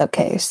become the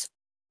case.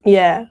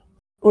 Yeah.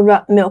 What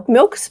about Milk?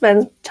 Milk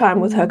spends time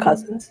with her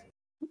cousins.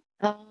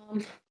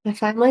 My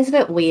family's a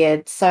bit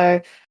weird.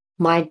 So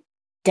my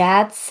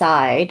dad's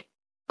side,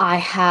 I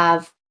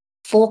have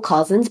 4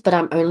 cousins, but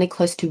I'm only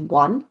close to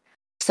one.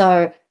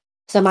 So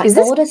my Is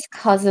this oldest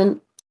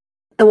cousin,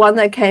 the one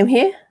that came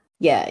here?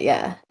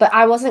 yeah. But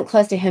I wasn't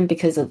close to him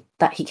because of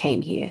that he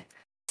came here.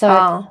 So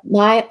Oh.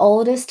 my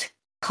oldest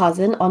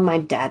cousin on my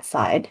dad's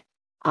side,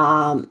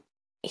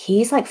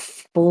 he's like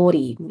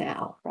 40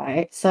 now,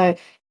 right? So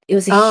it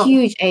was a Oh.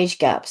 huge age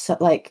gap. So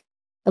like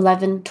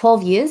 11,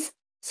 12 years.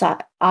 So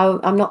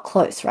I'm not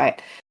close,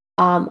 right?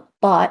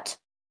 But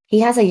he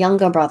has a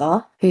younger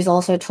brother who's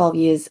also 12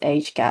 years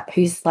age gap,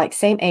 who's like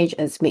same age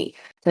as me.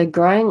 So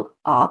growing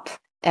up,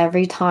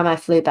 every time I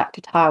flew back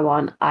to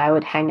Taiwan, I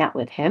would hang out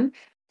with him.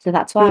 So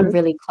that's why I'm Mm.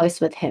 really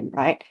close with him,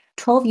 right?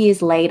 12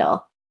 years later,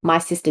 my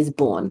sister's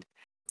born.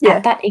 Yeah.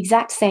 At that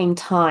exact same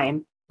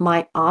time,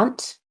 my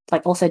aunt,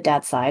 like also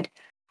dad's side,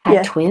 had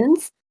Yeah.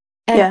 twins.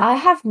 And Yeah. I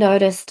have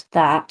noticed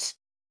that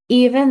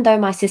even though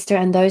my sister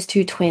and those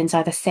two twins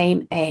are the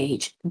same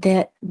age,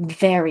 they're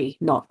very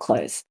not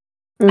close.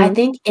 I Mm.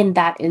 think in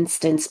that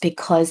instance,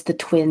 because the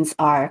twins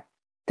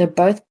they're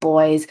both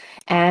boys,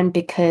 and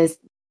because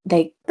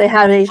they They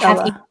have each have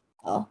other. each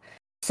other,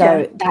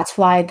 so that's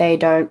why they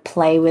don't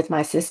play with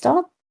my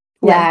sister.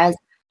 Whereas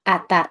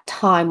at that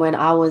time when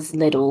I was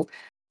little,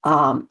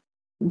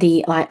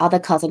 my other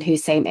cousin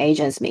who's same age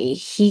as me,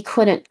 he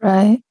couldn't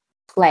Right.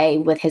 play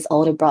with his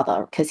older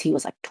brother because he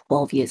was like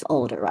 12 years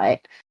older,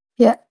 right?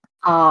 Yeah.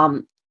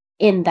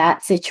 In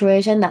that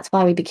situation, that's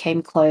why we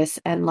became close.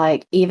 And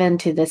like even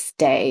to this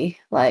day,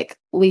 like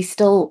we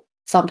still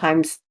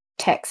sometimes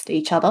text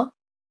each other.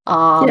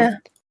 Yeah.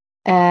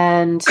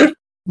 And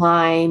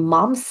my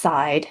mom's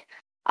side,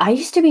 I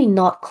used to be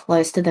not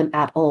close to them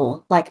at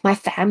all. Like my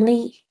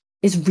family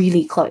is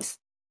really close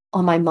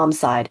on my mom's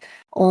side.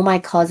 All my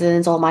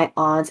cousins, all my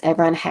aunts,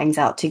 everyone hangs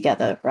out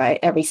together, right?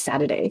 Every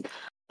Saturday.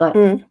 But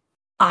Mm.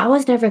 I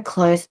was never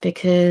close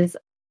because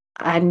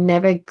I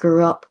never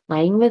grew up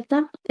playing with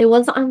them. It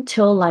wasn't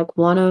until like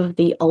one of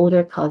the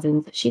older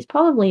cousins, she's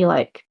probably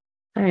like,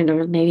 I don't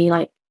know, maybe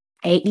like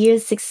 8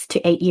 years, 6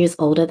 to 8 years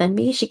older than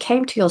me. She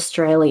came to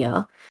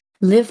Australia,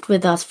 lived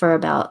with us for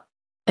about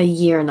a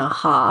year and a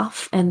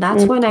half, and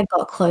that's Mm. when I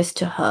got close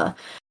to her.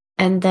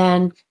 And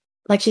then,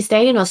 like, she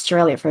stayed in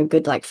Australia for a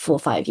good like 4 or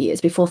 5 years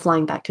before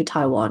flying back to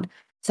Taiwan.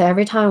 So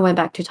every time I went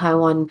back to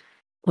Taiwan,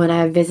 when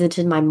I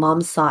visited my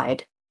mom's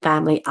side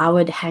family, I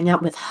would hang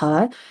out with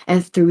her,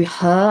 and through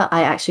her,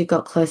 I actually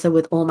got closer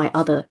with all my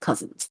other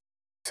cousins.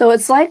 So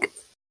it's like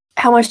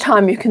how much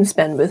time you can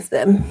spend with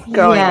them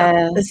growing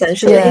up,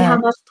 essentially. Really Yeah. how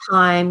much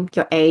time,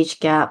 your age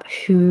gap,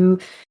 do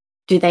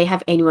they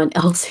have anyone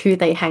else who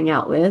they hang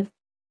out with?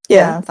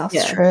 Yeah, that's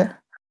Yeah. true.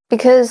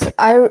 Because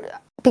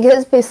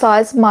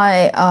besides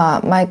my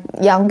my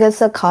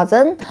youngest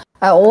cousin,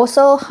 I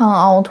also hung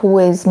out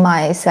with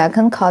my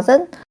second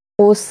cousin,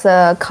 who's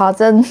a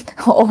cousin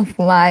of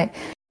my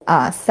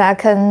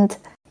second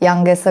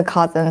youngest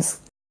cousins.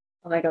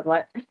 Oh my god,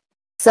 what?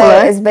 So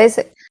Alright. it's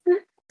basic.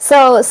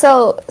 So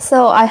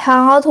I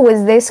hung out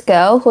with this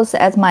girl who's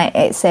at my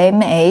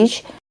same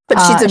age. But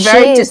she's a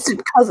very she is-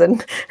 distant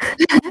cousin.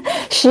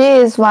 She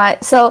is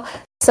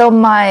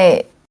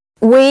my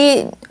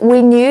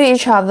we knew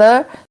each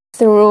other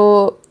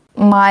through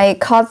my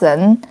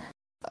cousin,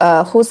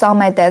 who's on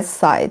my dad's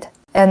side,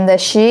 and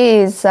she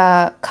is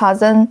a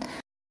cousin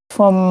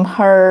from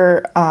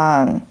her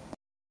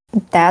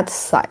dad's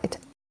side.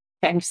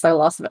 Okay, I'm so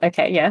lost.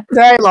 Okay, yeah.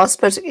 Very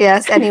lost, but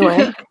yes,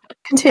 anyway.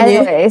 Continue.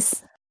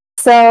 Anyways,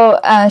 so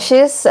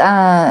she's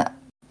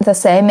the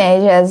same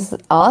age as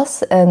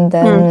us, and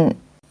then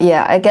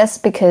yeah, I guess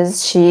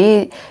because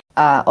she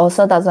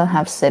also doesn't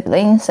have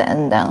siblings,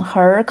 and then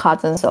her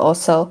cousins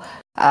also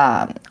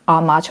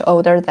are much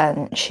older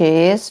than she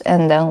is,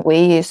 and then we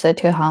used to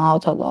hang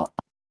out a lot.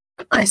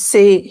 I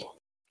see.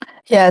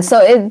 Yeah, so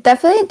it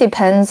definitely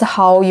depends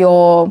how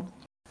your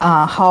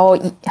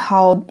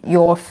how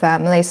your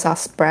families are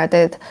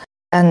spreaded,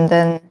 and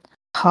then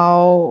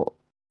how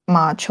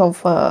much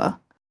of a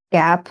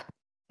gap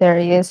there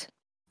is.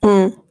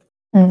 Mm.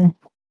 Mm.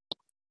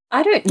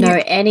 I don't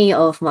know any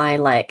of my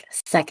like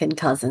second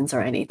cousins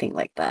or anything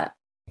like that.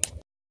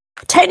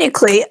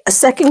 Technically, a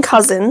second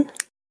cousin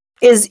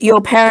is your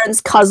parents'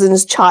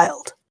 cousin's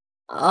child.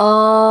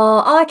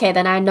 Oh, okay,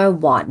 then I know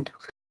one.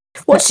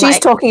 What That's she's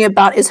like- talking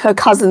about is her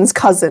cousin's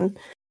cousin,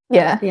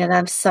 Yeah, Yeah,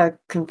 I'm so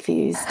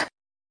confused.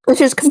 which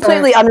is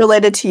completely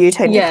unrelated to you,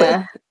 technically.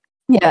 Yeah,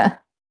 yeah.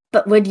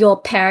 but would your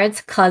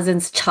parents'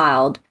 cousin's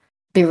child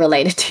be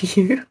related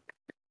to you?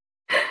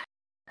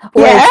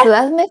 Yeah. Wait,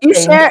 let me You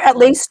think. share at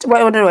least.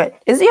 Wait.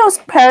 Is it your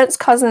parents'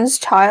 cousin's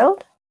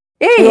child?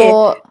 Yeah.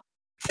 Your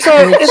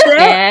So Would if they're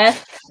share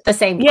the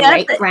same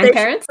great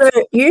grandparents? So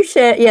you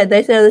share,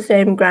 they share the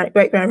same great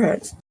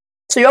grandparents.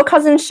 So your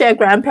cousins share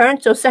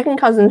grandparents, your second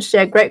cousins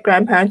share great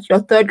grandparents, your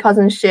third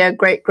cousins share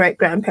great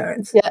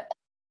grandparents. yeah.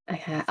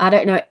 Okay, I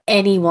don't know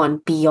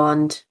anyone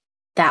beyond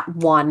that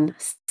one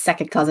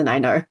second cousin I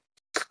know.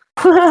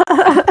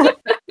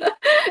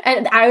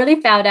 And I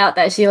only found out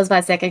that she was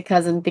my second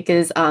cousin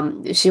because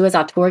she was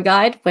our tour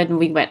guide when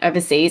we went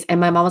overseas, and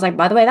my mom was like,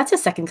 "By the way, that's your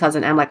second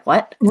cousin." And I'm like,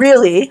 "What?"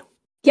 Really?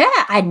 Yeah,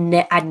 I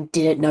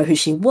didn't know who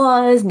she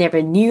was,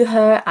 never knew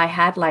her. I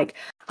had like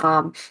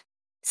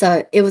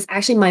so it was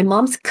actually my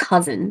mom's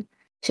cousin.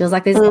 She was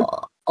like this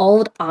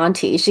old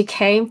auntie. She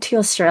came to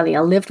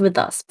Australia, lived with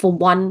us for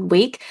 1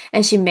 week,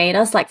 and she made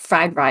us like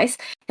fried rice.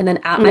 And then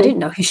I didn't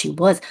know who she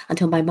was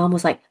until my mom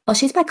was like, "Oh,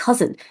 she's my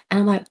cousin." And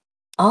I'm like,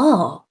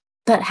 "Oh,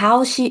 but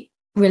how is she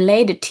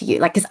related to you?"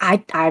 Like, because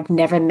I've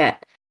never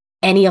met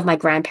any of my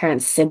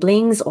grandparents'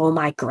 siblings, or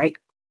my great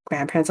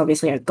grandparents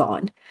obviously are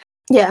gone.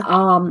 Yeah.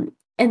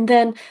 And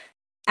then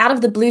out of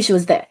the blue, she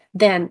was there.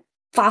 Then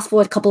fast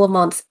forward a couple of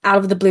months, out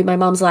of the blue, my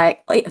mom's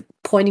like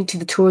pointing to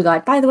the tour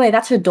guide. "By the way,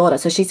 that's her daughter,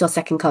 so she's your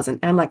second cousin."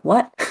 And I'm like,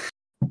 "What?"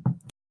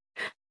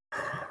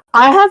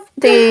 I have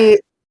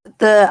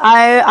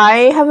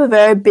I have a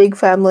very big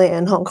family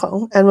in Hong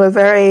Kong, and we're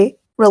very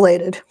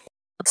related.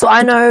 So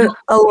I know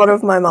a lot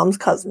of my mom's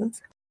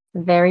cousins.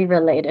 Very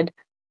related.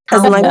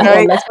 As How in, like, more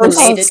very or less close.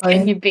 related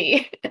can you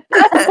be?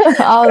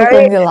 I was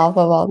going to laugh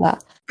about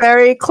that.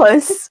 Very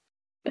close.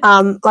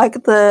 Like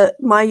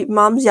my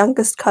mom's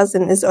youngest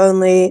cousin is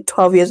only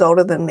 12 years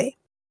older than me.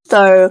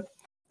 So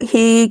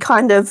he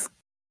kind of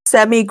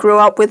semi grew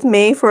up with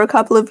me for a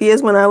couple of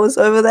years when I was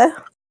over there.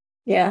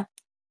 Yeah.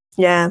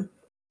 Yeah.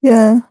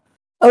 Yeah.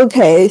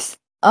 Okay.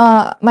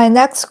 My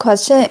next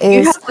question You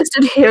is have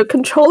listed here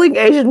controlling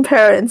Asian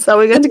parents. Are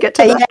we going to get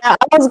to that? yeah,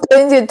 I was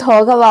going to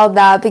talk about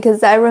that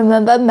because I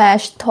remember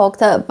Mesh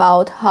talked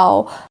about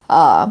how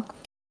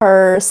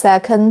her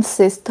second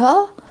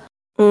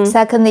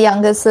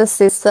youngest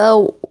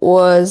sister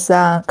was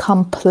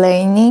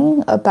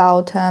complaining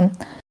about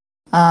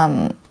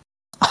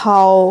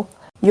how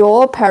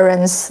your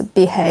parents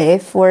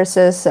behave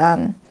versus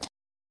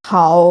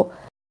how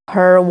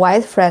her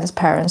white friends'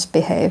 parents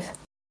behave,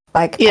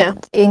 like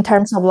in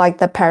terms of like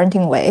the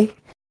parenting way.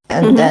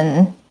 And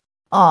then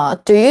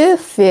do you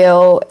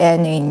feel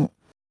any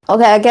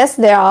okay, I guess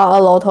there are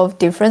a lot of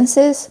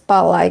differences,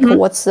 but like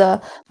what's the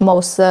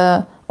most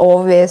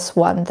obvious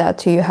one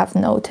that you have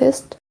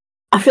noticed?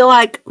 I feel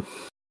like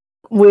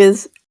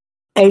with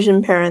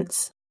Asian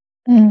parents,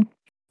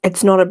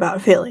 it's not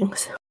about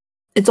feelings.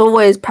 It's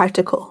always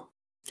practical.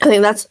 I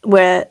think that's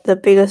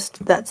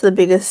the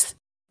biggest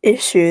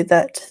issue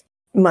that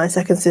my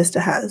second sister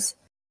has.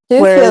 Do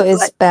you feel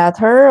it's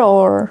better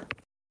or?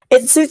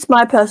 It suits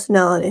my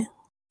personality.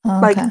 Okay.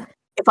 Like,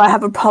 if I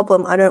have a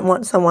problem, I don't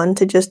want someone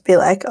to just be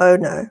like, "Oh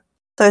no,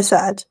 so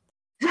sad."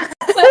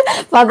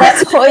 But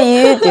that's what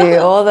you do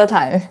all the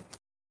time.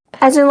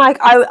 As in, like,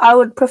 I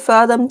would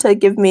prefer them to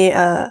give me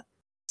a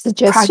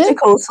suggestion,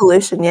 practical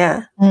solution.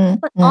 Yeah.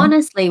 But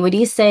honestly, would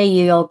you say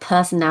your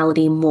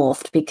personality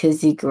morphed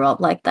because you grew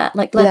up like that?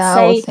 Like,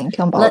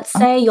 let's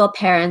say your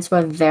parents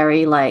were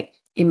very like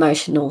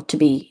emotional to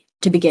begin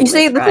with. You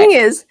see, the thing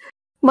is,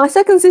 my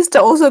second sister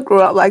also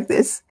grew up like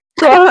this,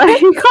 so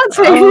you can't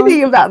say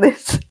anything about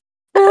this.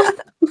 I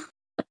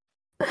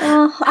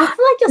feel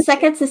like your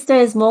second sister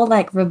is more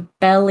like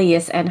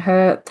rebellious, and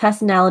her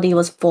personality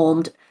was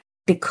formed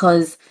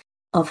because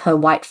of her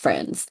white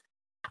friends.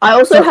 I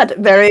also had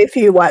very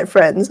few white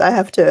friends. I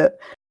have to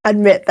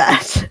admit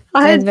that.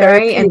 I had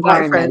very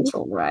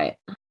environmental, right?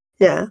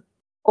 Yeah.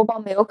 What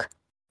about Milk?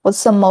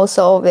 What's the most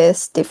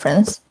obvious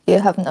difference you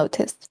have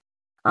noticed?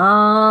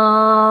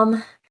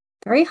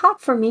 Very hard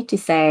for me to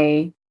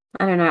say.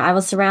 I don't know. I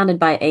was surrounded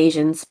by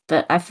Asians,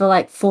 but I feel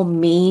like for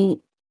me,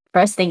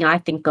 first thing I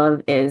think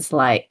of is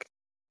like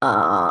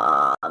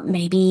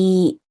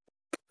maybe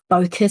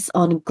focus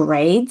on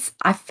grades.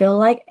 I feel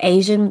like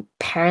Asian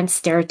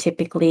parents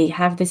stereotypically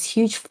have this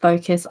huge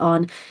focus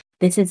on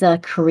this is a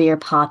career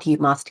path you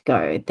must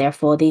go.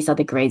 Therefore, these are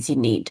the grades you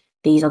need.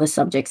 These are the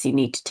subjects you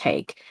need to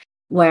take.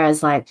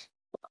 Whereas like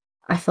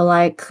I feel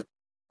like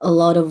a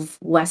lot of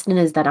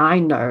Westerners that I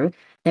know,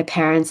 their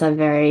parents are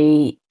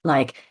very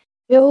like,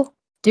 do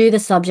the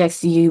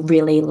subjects you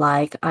really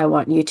like. I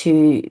want you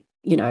to,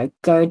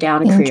 go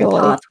down a career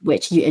path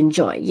which you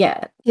enjoy.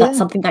 Yeah, that's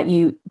something that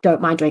you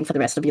don't mind doing for the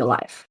rest of your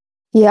life.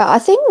 Yeah, I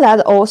think that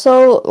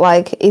also,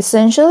 like,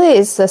 essentially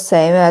is the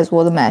same as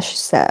what Mesh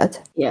said.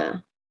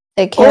 Yeah.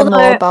 They care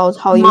more about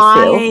how you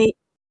feel.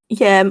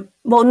 Yeah,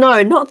 well,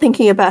 no, not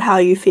thinking about how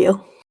you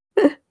feel.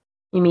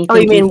 You mean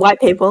you mean white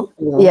people?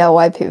 Yeah,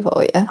 white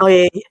people, yeah. Oh,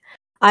 yeah.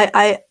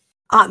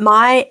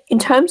 In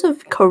terms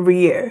of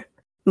career,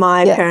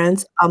 my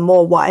parents are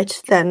more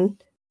white than,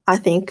 I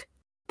think,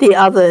 the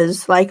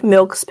others, like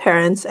Milk's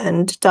parents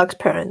and Doug's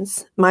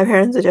parents. My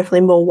parents are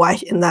definitely more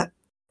white in that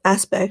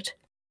aspect.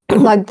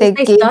 Like they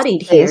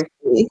studied here.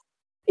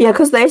 Yeah,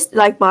 because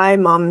my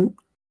mom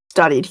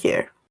studied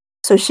here.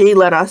 So she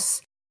let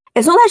us,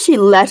 it's not that she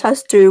let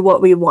us do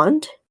what we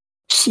want.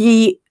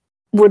 She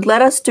would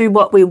let us do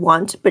what we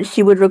want, but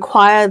she would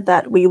require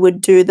that we would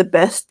do the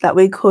best that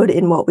we could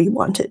in what we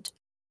wanted.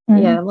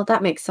 Yeah, well,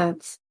 that makes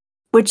sense.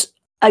 Which,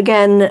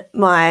 again,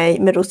 my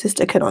middle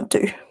sister cannot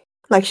do.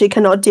 Like, she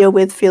cannot deal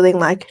with feeling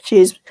like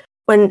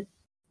when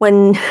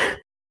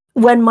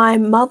my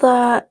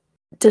mother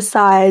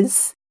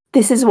decides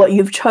this is what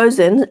you've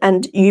chosen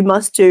and you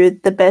must do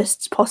the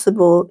best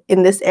possible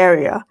in this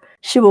area,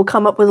 she will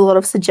come up with a lot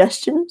of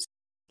suggestions.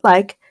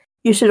 Like,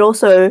 you should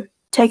also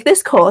take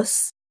this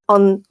course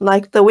on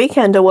like the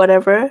weekend or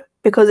whatever,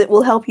 because it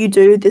will help you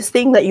do this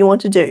thing that you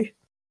want to do.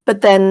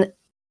 But then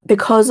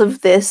because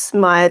of this,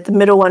 the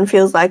middle one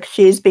feels like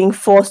she's being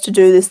forced to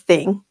do this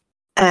thing,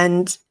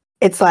 and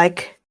it's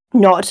like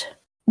not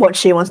what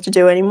she wants to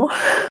do anymore.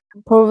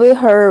 Probably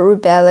her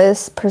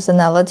rebellious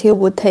personality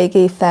would take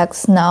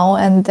effects now,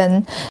 and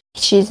then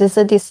she just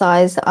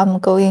decides, I'm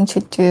going to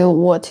do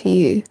what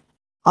you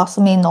ask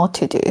me not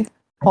to do,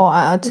 or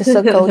I'll just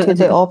go to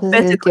the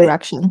opposite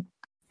direction.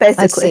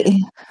 Basically. I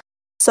see.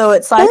 So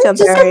it's like then a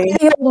very...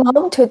 Just your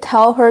mom to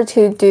tell her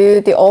to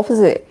do the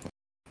opposite.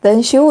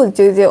 Then she would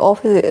do the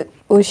opposite,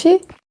 would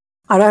she?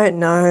 I don't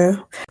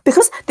know.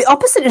 Because the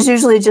opposite is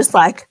usually just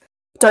like,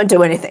 don't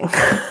do anything.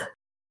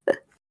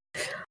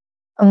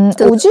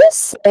 Would you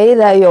say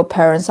that your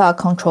parents are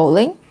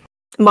controlling?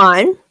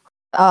 Mine?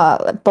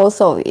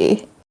 Both of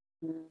you.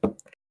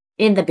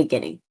 In the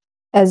beginning.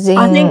 As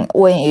in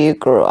when you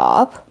grew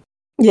up?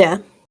 Yeah.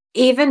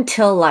 Even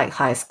till like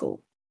high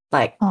school.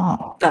 Like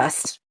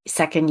first,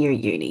 second year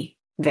uni.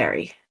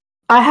 Very.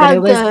 But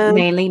it was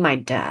mainly my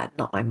dad,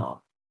 not my mom.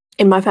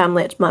 In my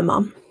family, it's my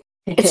mom.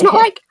 It's not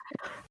like,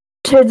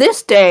 to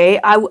this day,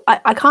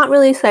 I can't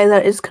really say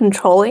that it's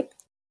controlling,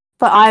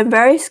 but I'm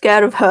very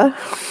scared of her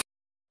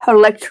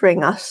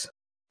lecturing us.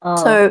 Oh.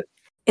 So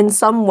in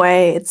some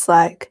way, it's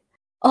like...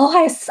 Oh,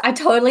 I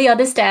totally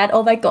understand.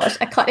 Oh my gosh,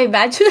 I can't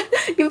imagine.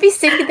 You'd be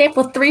sitting there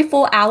for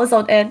 3-4 hours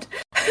on end.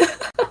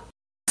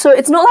 So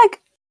it's not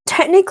like,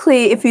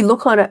 technically, if you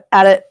look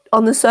at it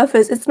on the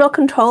surface, it's not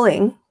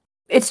controlling.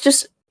 It's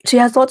just, she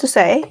has a lot to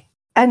say,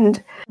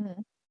 and...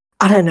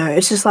 I don't know.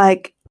 It's just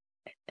like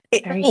do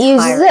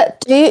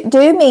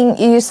you mean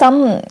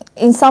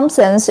in some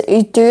sense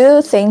you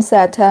do things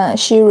that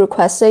she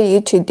requested you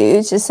to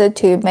do just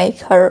to make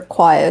her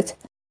quiet?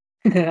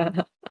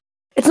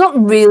 It's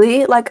not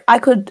really like I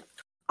could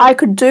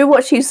do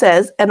what she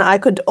says, and I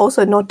could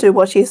also not do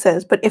what she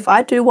says. But if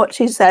I do what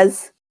she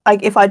says,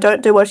 like if I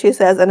don't do what she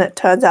says and it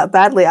turns out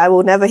badly, I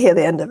will never hear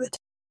the end of it.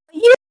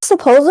 You're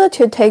supposed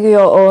to take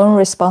your own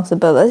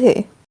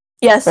responsibility.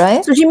 Yes,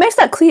 right? So she makes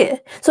that clear.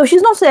 So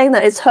she's not saying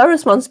that it's her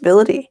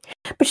responsibility,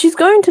 but she's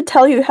going to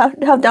tell you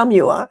how dumb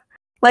you are.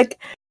 Like,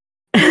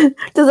 does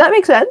that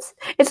make sense?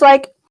 It's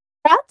like...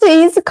 That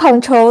is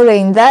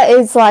controlling. That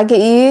is like,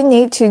 you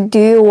need to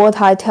do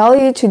what I tell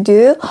you to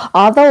do.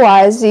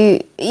 Otherwise,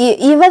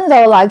 even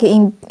though like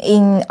in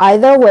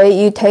either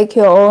way, you take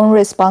your own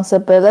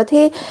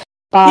responsibility,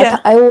 but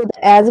I would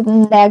add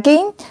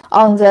nagging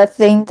on the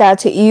thing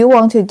that you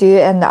want to do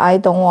and I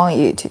don't want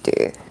you to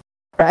do.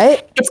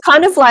 Right? It's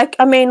kind of like,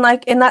 I mean,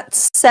 like in that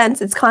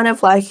sense, it's kind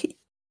of like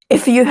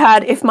if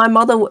my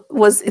mother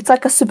was, it's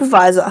like a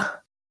supervisor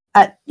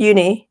at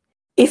uni.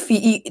 If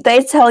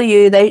they tell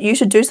you that you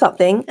should do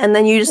something and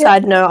then you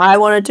decide, no, I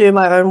want to do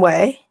my own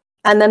way,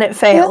 and then it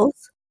fails.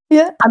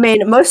 Yeah. I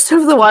mean, most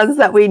of the ones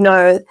that we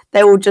know,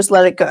 they will just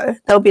let it go.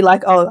 They'll be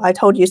like, oh, I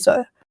told you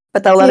so.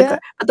 But they'll let it go.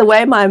 But the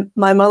way my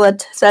mother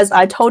says,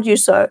 I told you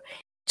so,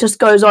 just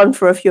goes on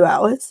for a few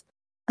hours.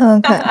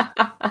 Okay.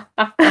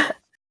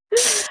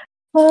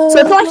 So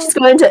it's not like she's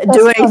going to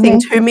do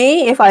anything to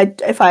me if I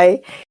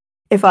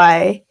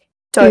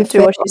don't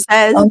do what she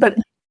says,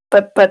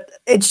 but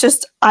it's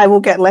just I will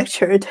get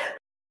lectured.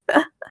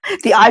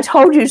 The I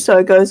told you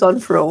so goes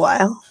on for a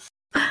while.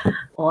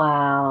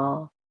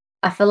 Wow.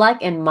 I feel like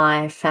in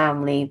my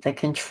family the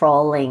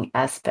controlling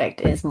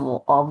aspect is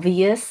more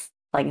obvious,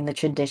 like in the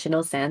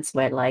traditional sense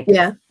where like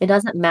it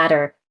doesn't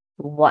matter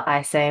what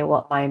I say,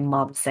 what my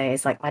mom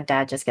says, like my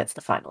dad just gets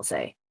the final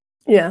say.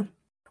 Yeah.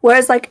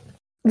 Whereas like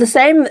the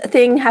same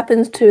thing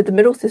happens to the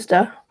middle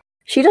sister.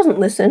 She doesn't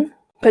listen,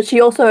 but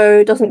she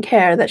also doesn't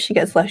care that she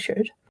gets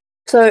lectured.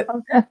 So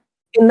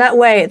in that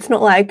way, it's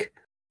not like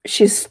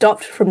she's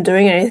stopped from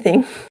doing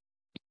anything.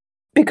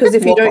 Because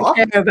if you don't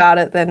care about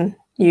it, then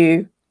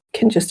you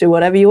can just do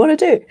whatever you want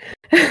to do.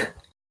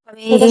 I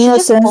mean, does she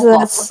just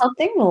walk off or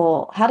something,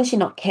 or how does she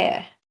not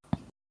care?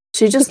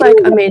 She just like,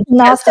 I mean,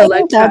 nothing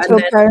that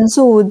your parents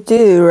would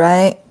do,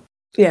 right?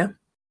 Yeah.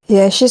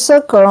 Yeah, she's so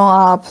grown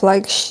up,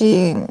 like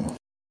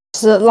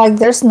so like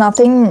there's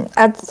nothing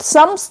at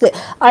some stage.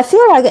 I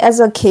feel like as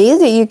a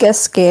kid you get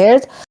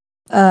scared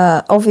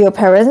of your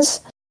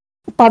parents,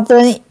 but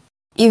then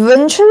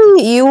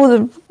eventually you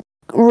would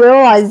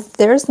realize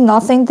there's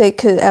nothing they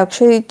could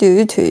actually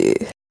do to you.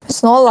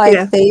 It's not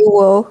like they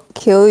will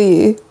kill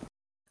you.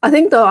 I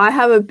think though I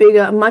have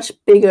much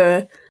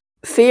bigger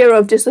fear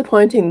of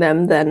disappointing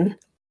them than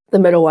the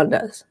middle one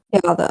does.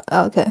 Yeah,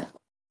 okay.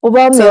 What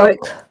about milk?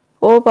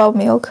 What about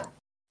milk?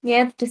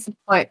 Yeah,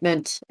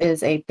 disappointment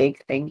is a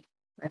big thing,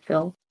 I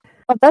feel.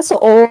 But that's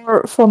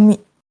all from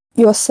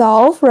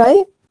yourself,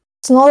 right?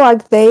 It's not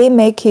like they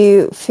make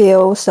you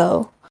feel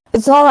so.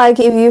 It's not like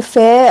if you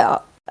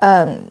fail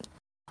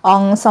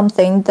on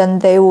something, then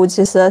they would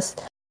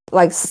just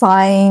like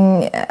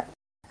sign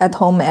at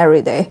home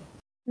every day.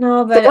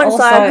 No, but once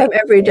I have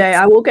every day,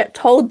 I will get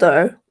told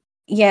though.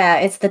 Yeah,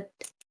 it's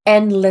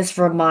endless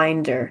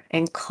reminder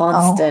and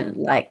constant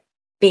like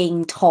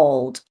being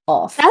told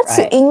off. That's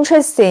right?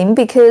 interesting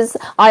because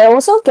I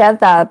also get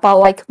that, but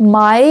like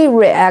my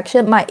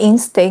reaction, my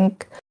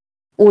instinct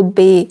would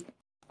be,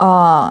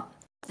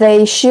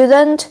 they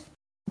shouldn't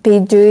be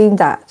doing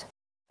that.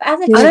 As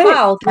a You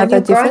child, when have a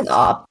you're growing difference?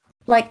 up,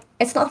 like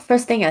it's not the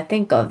first thing I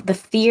think of. The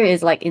fear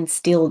is like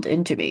instilled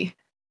into me.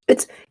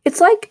 It's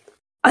like,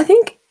 I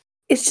think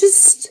it's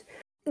just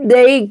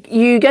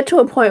you get to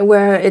a point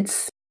where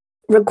it's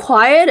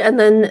required, and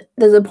then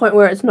there's a point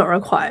where it's not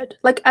required.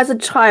 Like as a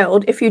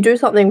child, if you do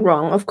something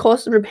wrong, of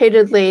course,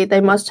 repeatedly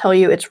they must tell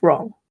you it's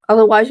wrong.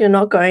 Otherwise, you're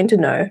not going to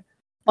know,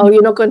 or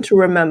you're not going to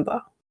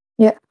remember.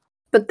 Yeah.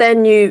 But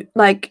then you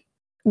like,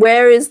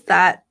 where is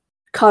that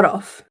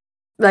cutoff?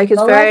 Like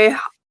it's very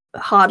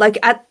hard.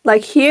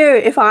 Like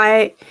here,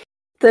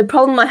 the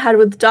problem I had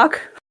with Duck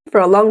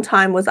for a long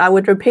time was I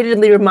would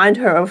repeatedly remind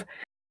her of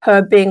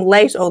her being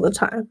late all the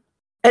time.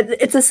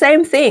 It's the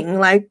same thing.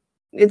 Like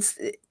it's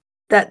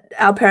that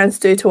our parents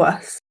do to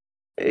us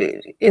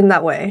in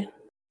that way.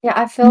 Yeah,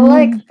 I feel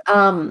like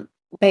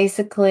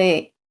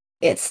basically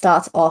it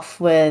starts off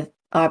with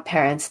our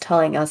parents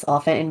telling us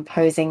off and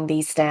imposing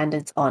these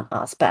standards on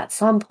us, but at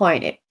some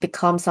point it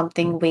becomes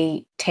something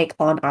we take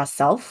on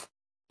ourselves.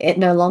 It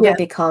no longer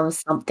becomes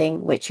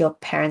something which your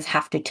parents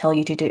have to tell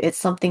you to do. It's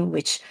something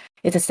which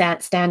is a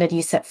standard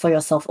you set for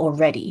yourself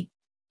already.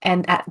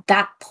 And at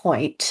that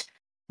point,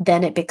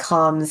 then it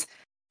becomes,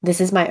 this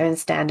is my own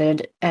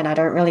standard and I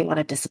don't really want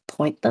to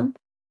disappoint them.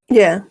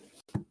 Yeah.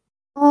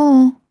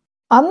 Oh,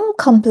 I'm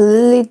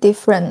completely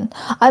different.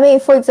 I mean,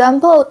 for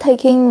example,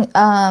 taking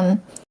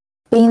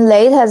being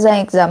late as an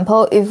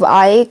example, if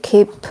I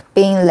keep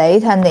being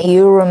late and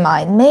you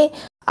remind me,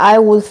 I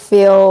would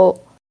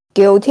feel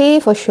guilty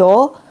for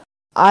sure.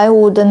 I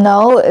would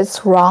know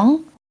it's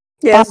wrong.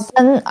 Yes. But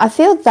then I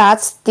feel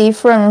that's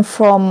different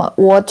from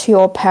what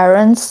your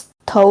parents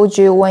told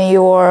you when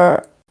you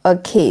were a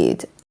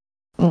kid.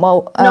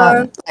 No.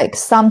 Like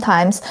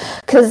sometimes,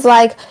 because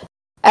like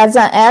as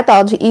an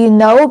adult, you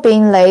know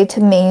being late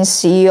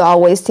means you are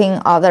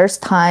wasting others'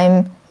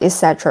 time,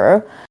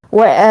 etc.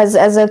 Whereas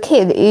as a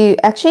kid, you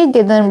actually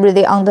didn't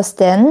really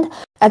understand.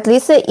 At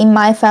least in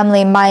my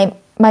family, my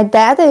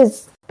dad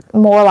is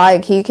more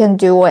like you can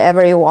do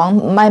whatever you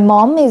want. My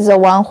mom is the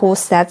one who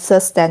sets the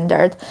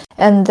standard,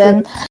 and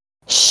then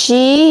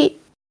she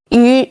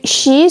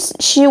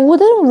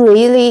wouldn't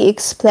really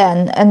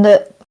explain, and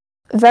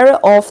very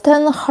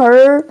often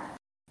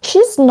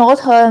she's not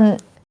a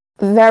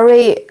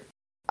very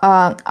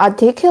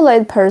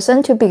articulate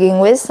person to begin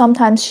with.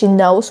 Sometimes she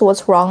knows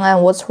what's wrong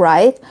and what's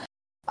right.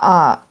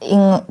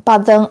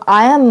 But then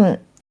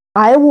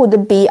I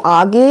would be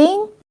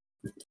arguing.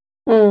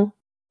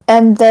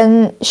 And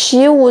then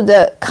she would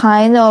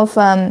kind of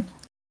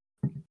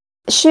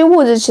she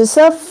would just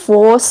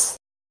force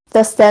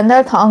the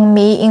standard on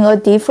me in a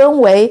different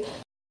way.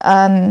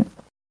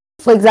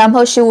 For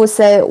example, she would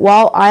say,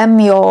 "Well, I'm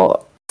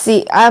your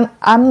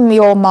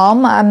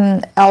mom.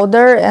 I'm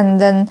elder, and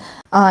then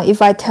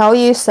if I tell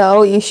you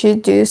so, you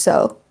should do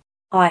so."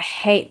 Oh, I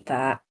hate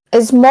that.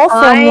 It's more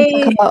from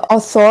like an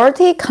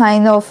authority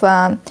kind of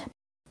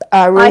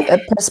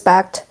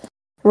perspective,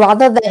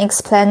 rather than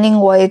explaining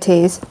what it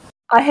is.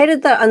 I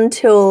hated that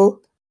until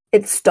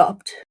it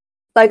stopped.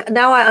 Like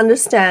now I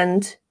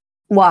understand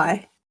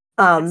why.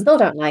 I still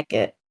don't like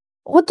it.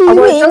 What do you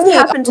mean? It doesn't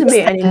happen to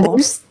me anymore.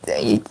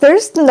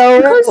 There's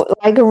no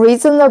like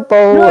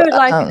reasonable. No,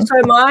 like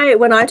so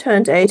when I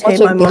turned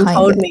 18,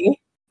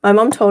 my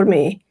mom told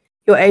me,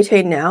 "You're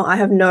 18 now. I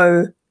have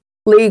no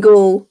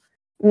legal,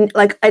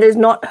 like it is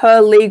not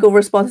her legal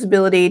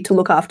responsibility to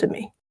look after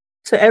me.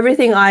 So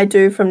everything I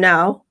do from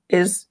now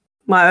is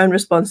my own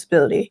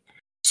responsibility.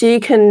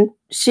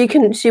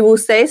 She will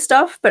say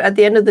stuff, but at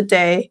the end of the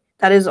day,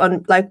 that is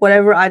on like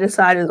whatever I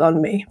decide is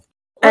on me."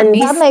 And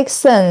that makes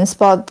sense,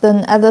 but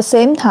then at the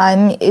same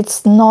time,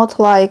 it's not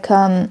like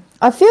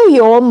I feel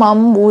your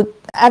mom would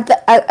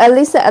at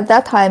least at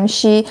that time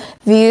she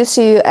views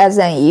you as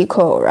an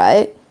equal,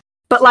 right?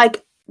 But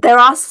like there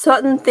are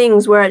certain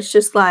things where it's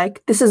just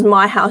like, this is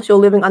my house, you're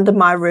living under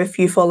my roof,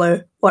 you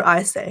follow what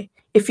I say.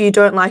 If you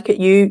don't like it,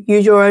 you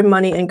use your own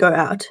money and go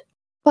out.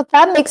 But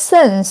that makes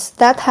sense.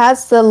 That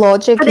has the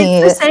logic but in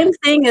it. It's the same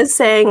thing as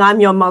saying, I'm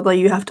your mother,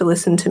 you have to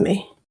listen to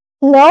me.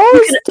 No,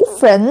 it's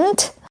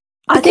different.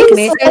 I think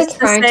it's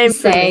trying to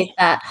say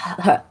that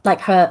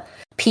her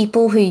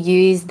people who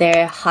use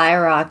their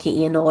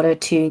hierarchy in order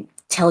to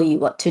tell you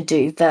what to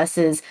do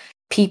versus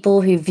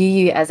people who view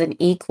you as an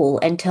equal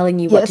and telling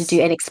you what to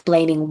do and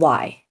explaining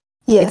why.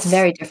 Yes. It's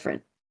very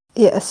different.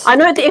 Yes. I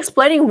know the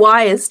explaining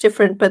why is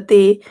different, but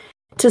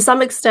to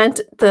some extent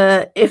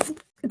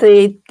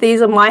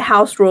these are my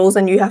house rules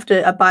and you have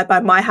to abide by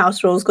my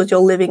house rules because you're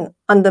living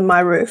under my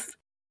roof.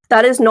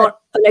 That is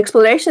not an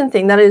explanation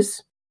thing. That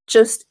is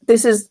just,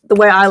 this is the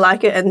way I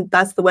like it and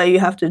that's the way you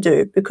have to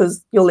do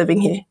because you're living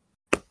here.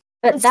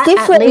 But it's that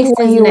at least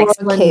is an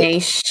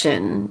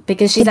explanation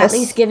because she's at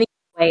least giving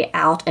a way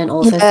out and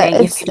also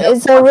saying if you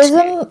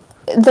don't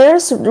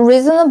there's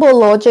reasonable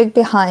logic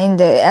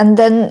behind it. And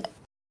then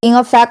in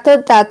a fact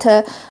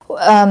that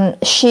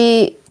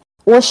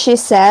what she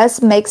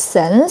says makes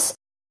sense,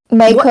 a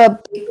big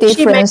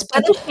difference.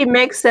 Whether she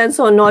makes sense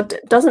or not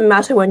doesn't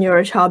matter when you're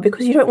a child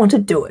because you don't want to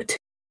do it.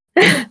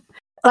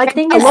 I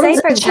think it's say,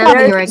 for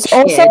example, you're a kid.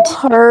 It's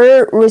also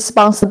her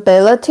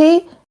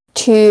responsibility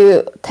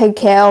to take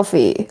care of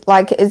it.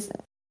 Like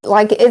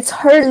it's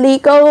her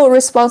legal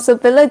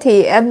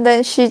responsibility, and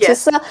then she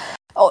just.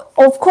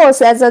 Of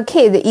course, as a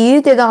kid,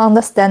 you didn't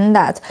understand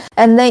that,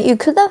 and then you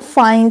couldn't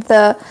find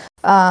the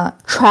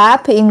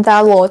trap in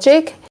that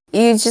logic.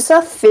 You just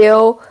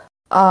feel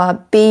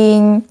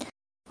being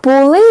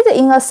bullied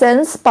in a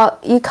sense,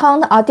 but you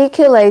can't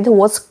articulate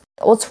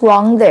what's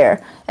wrong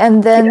there,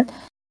 and then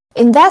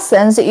in that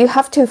sense you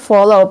have to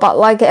follow. But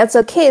like as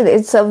a kid,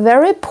 it's a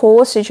very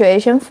poor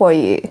situation for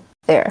you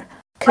there.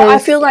 I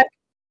feel like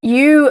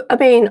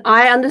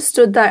I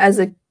understood that as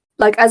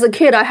a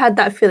kid, I had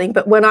that feeling,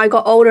 but when I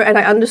got older and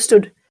I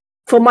understood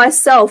for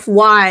myself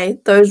why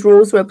those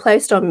rules were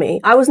placed on me,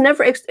 it was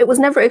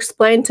never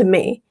explained to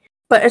me.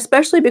 But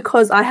especially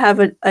because I have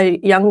a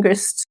younger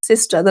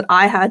sister that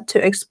I had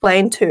to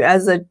explain to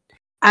as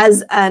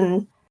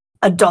an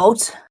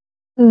adult,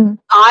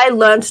 I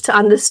learned to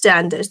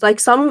understand it. Like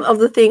some of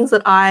the things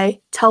that I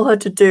tell her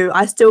to do,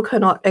 I still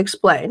cannot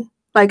explain.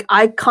 Like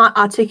I can't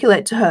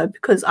articulate to her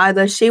because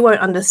either she won't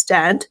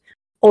understand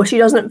or she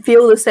doesn't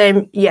feel the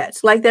same yet.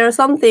 Like there are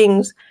some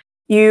things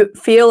you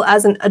feel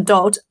as an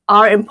adult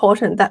are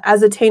important that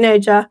as a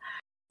teenager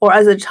or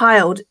as a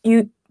child,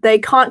 they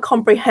can't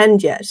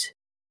comprehend yet.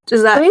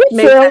 Does that make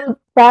sense?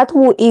 That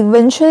will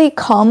eventually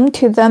come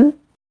to them?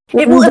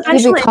 It will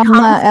eventually come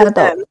to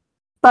them.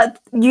 But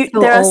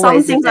there are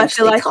some things I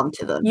feel like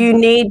you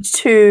need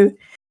to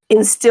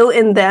instill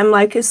in them,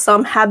 like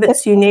some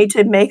habits you need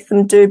to make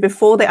them do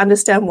before they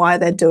understand why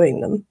they're doing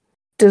them.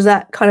 Does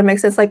that kind of make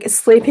sense? Like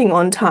sleeping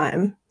on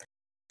time.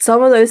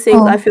 Some of those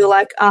things I feel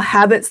like are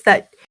habits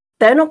that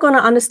they're not going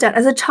to understand.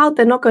 As a child,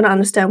 they're not going to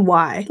understand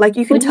why. Like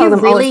you can tell them,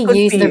 really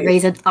use the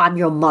reason I'm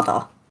your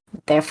mother,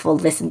 therefore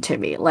listen to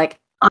me. Like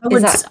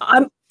when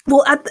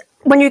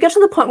you get to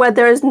the point where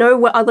there is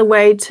no other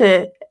way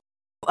to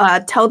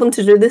tell them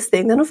to do this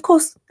thing, then of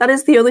course that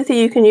is the only thing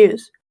you can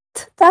use.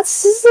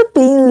 That's just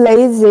being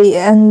lazy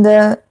and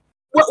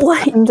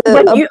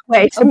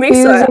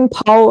abusing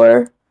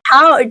power.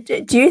 How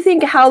do you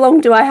think? How long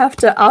do I have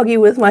to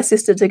argue with my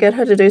sister to get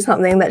her to do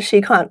something that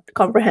she can't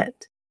comprehend?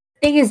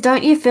 Thing is,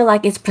 don't you feel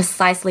like it's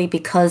precisely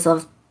because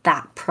of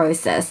that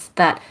process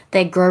that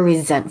they grow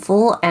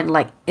resentful and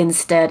like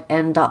instead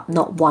end up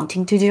not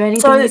wanting to do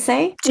anything you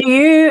say?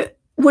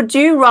 Would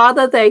you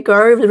rather they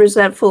grow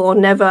resentful or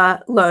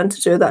never learn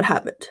to do that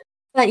habit?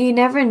 But you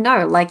never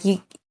know. Like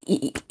you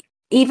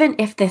even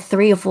if they're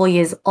 3 or 4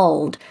 years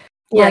old,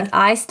 like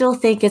I still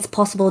think it's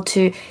possible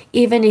to,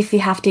 even if you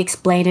have to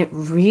explain it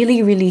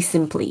really, really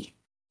simply,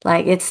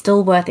 like it's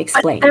still worth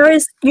explaining.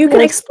 You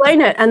can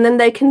explain it and then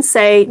they can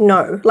say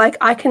no. Like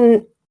I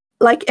can,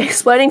 like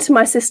explaining to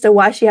my sister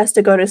why she has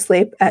to go to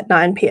sleep at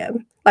 9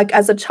 p.m. Like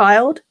as a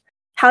child,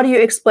 how do you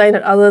explain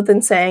it other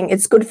than saying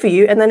it's good for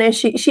you? And then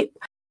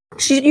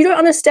you don't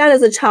understand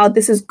as a child,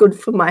 this is good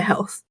for my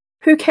health.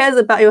 Who cares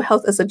about your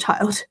health as a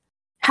child?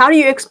 How do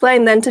you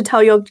explain then to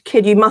tell your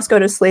kid you must go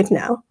to sleep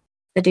now?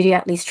 But did you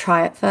at least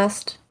try it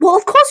first? Well,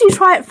 of course you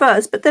try it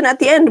first, but then at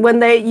the end,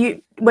 when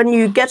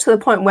you get to the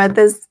point where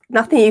there's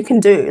nothing you can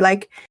do,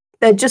 like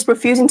they're just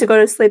refusing to go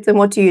to sleep, then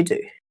what do you do?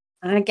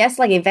 I guess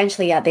like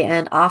eventually at the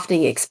end, after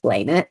you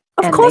explain it,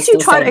 of course you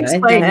try to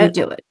explain it,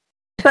 you do it.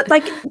 But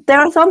like there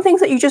are some things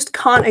that you just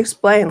can't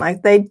explain,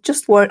 like they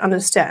just won't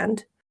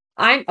understand.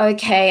 I'm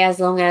okay as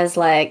long as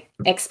like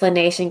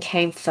explanation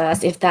came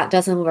first. If that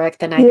doesn't work,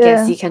 then I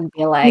guess you can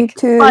be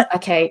like,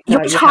 okay,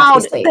 your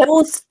child, they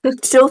will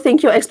still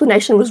think your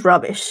explanation was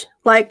rubbish.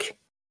 Like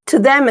to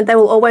them, they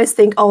will always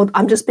think, "Oh,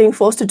 I'm just being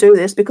forced to do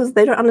this," because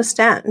they don't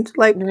understand.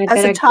 Like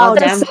as a child,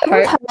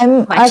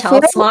 my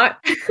child's smart.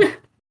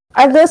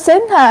 At the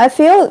same time, I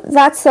feel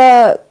that's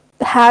a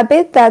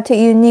habit that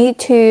you need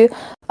to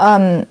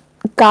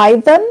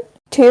guide them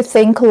to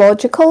think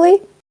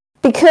logically.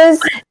 Because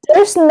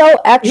there's no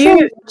actual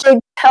logic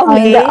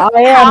behind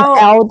I am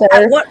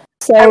elder,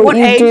 so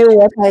you do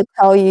what I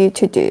tell you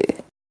to do.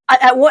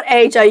 At what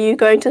age are you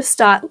going to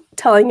start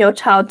telling your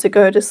child to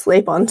go to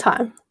sleep on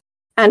time?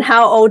 And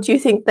how old do you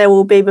think they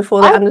will be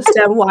before they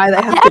understand why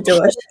they have to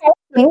do it? I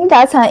think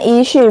that's an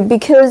issue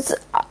because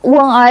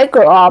when I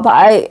grew up,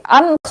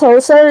 I'm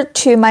closer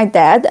to my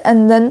dad,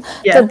 and then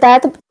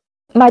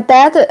my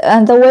dad,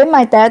 and the way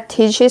my dad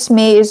teaches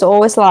me is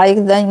always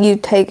like, then you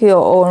take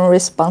your own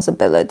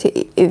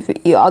responsibility if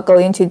you are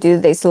going to do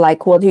this,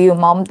 like what your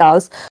mom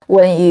does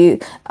when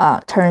you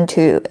turn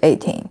to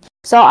 18.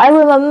 So I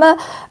remember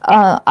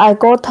I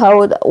got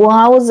told when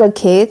I was a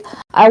kid,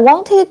 I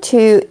wanted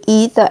to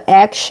eat the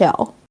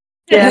eggshell.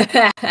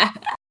 Yeah.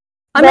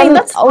 I mean,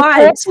 that's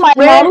fine.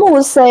 My mom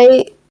would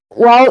say,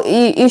 well,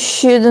 you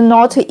should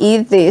not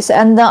eat this,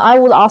 and then I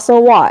would ask her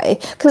why.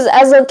 Because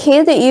as a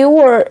kid, you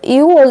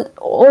were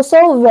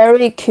also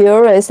very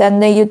curious,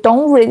 and then you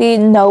don't really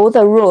know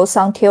the rules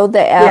until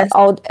the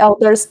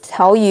elders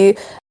tell you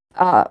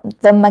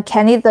the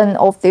mechanism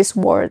of this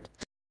word.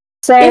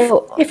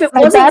 So if it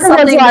my wasn't dad was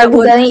something like, that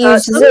would then you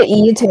hurt just them,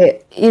 eat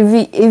it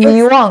if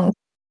you want.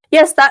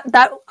 yes,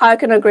 that I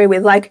can agree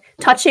with. Like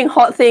touching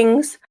hot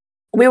things,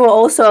 we were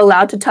also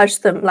allowed to touch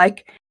them.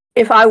 Like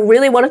if I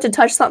really wanted to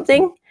touch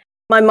something,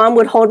 my mum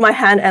would hold my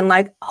hand and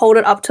like hold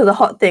it up to the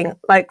hot thing,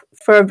 like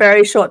for a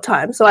very short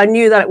time. So I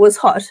knew that it was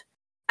hot.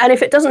 And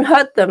if it doesn't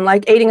hurt them,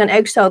 like eating an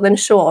eggshell, then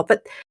sure.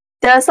 But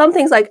there are some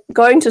things like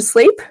going to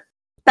sleep.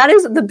 That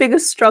is the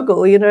biggest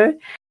struggle, you know,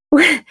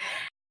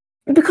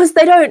 because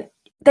they don't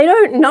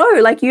know.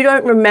 Like you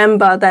don't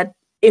remember that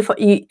if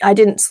I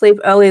didn't sleep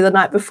early the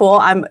night before,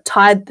 I'm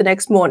tired the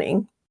next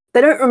morning.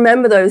 They don't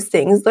remember those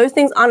things. Those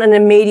things aren't an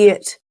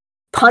immediate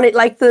punish.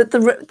 Like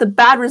the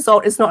bad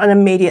result is not an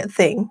immediate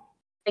thing.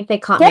 Like they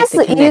can't Yes,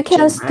 make the you connection,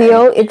 can right?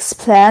 still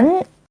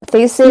explain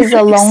this You is can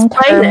a explain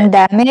long-term it.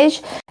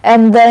 damage,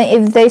 and then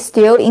if they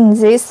still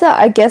exist,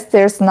 I guess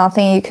there's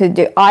nothing you could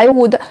do. I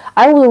would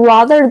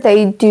rather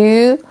they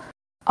do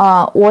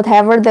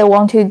whatever they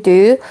want to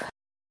do,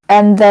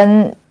 and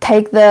then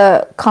take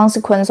the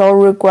consequence or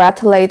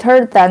regret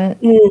later than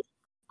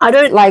I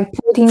don't like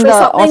putting for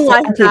the something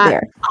like authority that.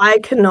 there. I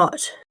cannot.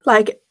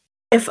 Like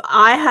if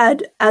I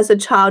had as a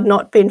child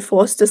not been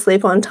forced to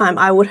sleep on time,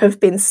 I would have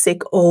been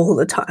sick all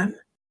the time.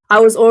 I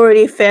was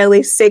already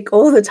fairly sick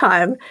all the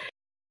time.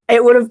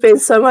 It would have been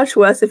so much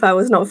worse if I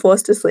was not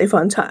forced to sleep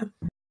on time.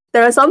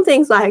 There are some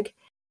things like,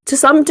 to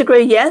some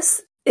degree,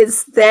 yes,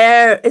 it's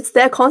their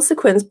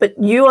consequence, but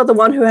you are the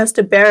one who has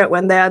to bear it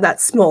when they are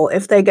that small.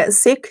 If they get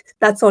sick,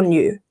 that's on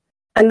you.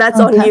 And that's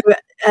on Okay. you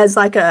as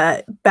like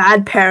a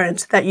bad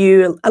parent that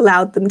you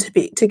allowed them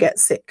to get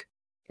sick.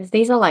 Because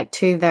these are like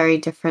two very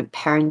different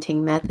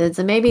parenting methods,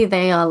 and maybe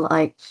they are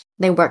like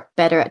they work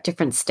better at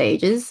different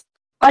stages.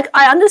 Like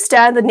I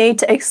understand the need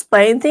to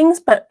explain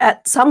things, but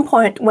at some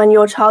point when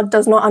your child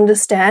does not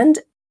understand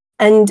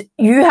and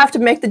you have to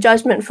make the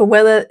judgment for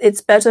whether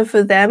it's better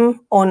for them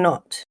or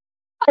not.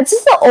 I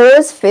just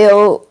always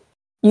feel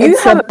You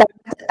it's have a bad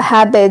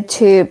habit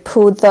to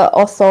put the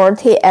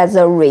authority as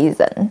a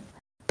reason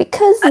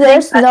because I think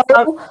there's no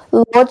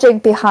that's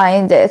logic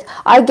behind it.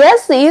 I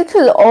guess you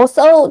could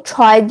also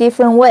try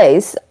different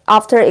ways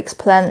after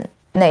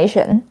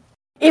explanation.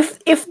 if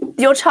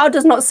your child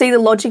does not see the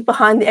logic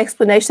behind the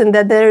explanation,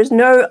 then there is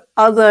no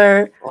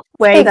other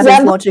way that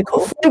is logical.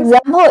 For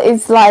example,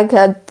 if like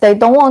they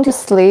don't want to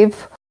sleep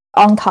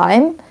on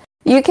time,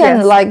 you can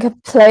Yes.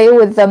 like play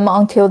with them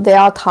until they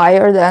are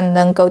tired and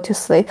then go to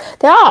sleep.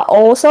 There are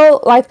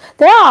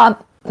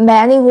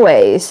many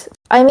ways.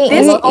 I mean,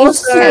 This you also-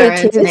 still need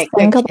Parents to make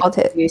think their about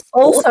it. kids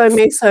Also,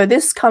 Miso,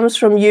 this comes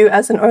from you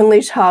as an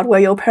only child where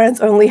your parents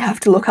only have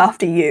to look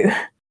after you.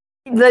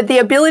 The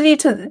ability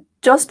to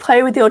just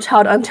play with your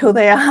child until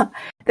they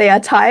are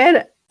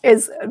tired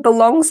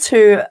belongs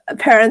to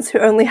parents who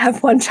only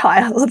have one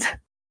child.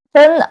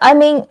 Then I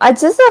mean, I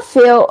just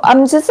feel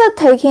I'm just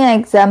taking an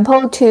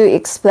example to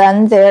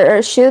explain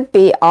there should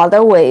be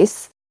other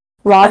ways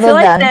rather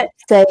like than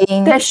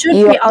saying There should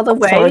your be other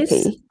ways,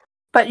 authority.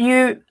 but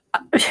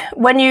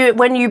when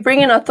you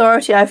bring in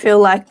authority, I feel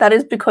like that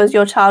is because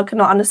your child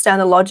cannot understand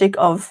the logic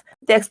of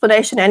the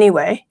explanation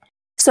anyway.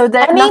 So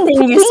that I mean,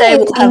 nothing you putting say it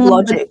will have in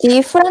logic. a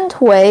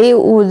different way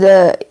would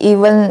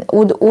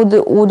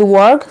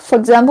work. For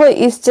example,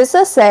 it's just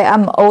to say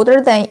I'm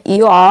older than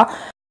you are.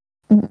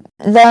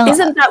 Then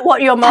Isn't that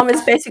what your mom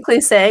is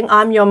basically saying?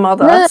 I'm your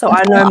mother, No, so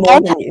I know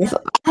more than you.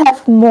 I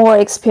have more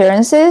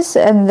experiences,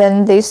 and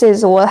then this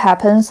is what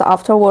happens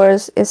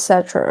afterwards,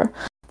 etc.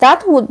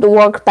 That would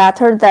work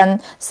better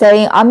than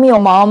saying I'm your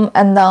mom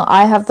and then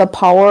I have the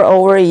power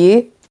over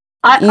you.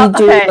 You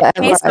do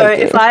whatever So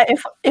I do.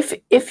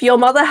 if your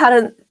mother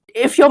hadn't,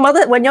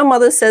 when your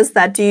mother says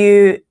that, do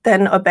you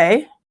then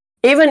obey?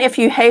 Even if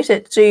you hate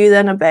it, do you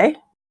then obey?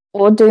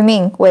 What do you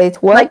mean? Wait,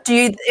 what? Like, do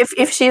you,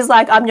 if she's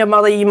like, I'm your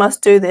mother, you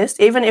must do this,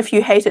 even if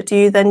you hate it, do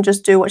you then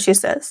just do what she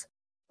says?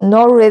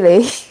 Not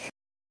really.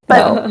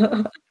 But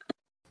No.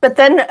 but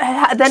then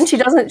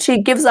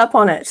she gives up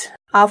on it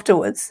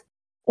afterwards.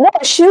 No,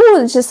 she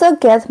would just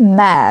get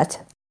mad.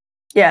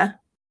 Yeah.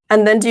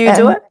 And then do you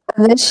do it?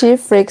 And then she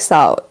freaks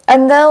out.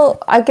 And then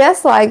I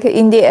guess like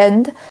in the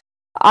end,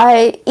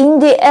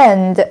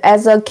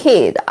 as a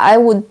kid, I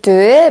would do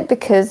it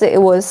because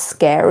it was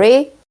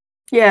scary.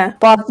 Yeah.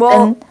 But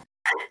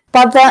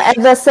then at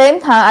the same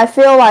time, I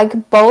feel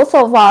like both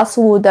of us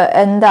would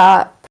end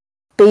up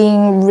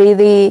being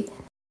really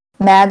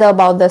mad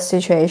about the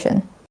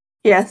situation.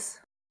 Yes.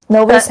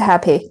 Nobody's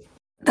happy.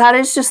 That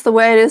is just the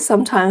way it is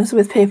sometimes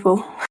with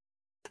people.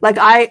 Like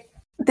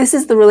this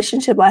is the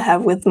relationship I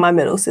have with my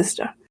middle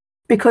sister,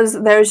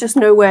 because there is just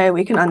no way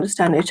we can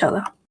understand each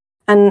other.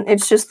 And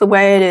it's just the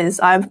way it is.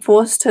 I'm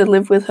forced to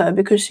live with her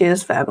because she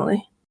is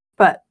family.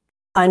 But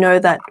I know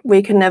that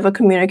we can never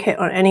communicate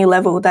on any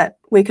level that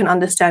we can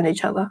understand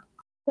each other.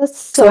 That's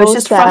So it's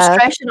just sad.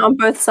 frustration on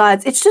both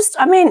sides. It's just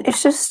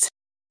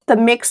the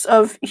mix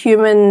of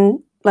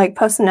human like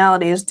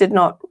personalities did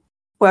not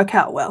work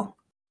out well.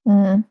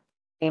 Mm.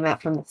 Came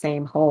out from the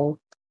same hole.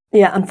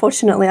 Yeah,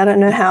 unfortunately, I don't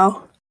know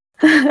how.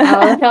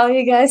 How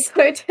you guys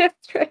so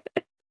different.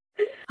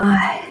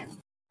 Ay,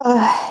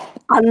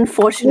 It's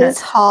unfortunate.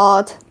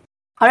 hard.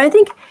 I don't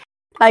think,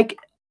 like,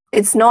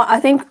 it's not. I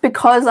think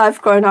because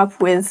I've grown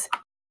up with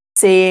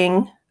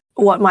seeing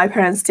what my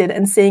parents did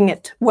and seeing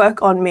it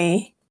work on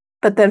me,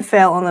 but then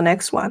fail on the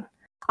next one.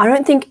 I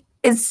don't think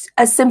it's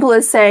as simple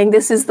as saying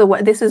this is the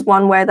way, this is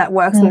one way that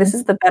works and this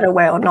is the better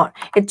way or not.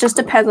 It just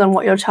depends on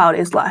what your child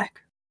is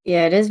like.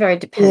 Yeah, it is very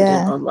dependent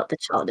Yeah. on what the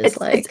child is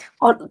like.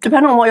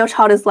 Depending on what your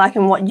child is like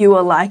and what you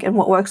are like and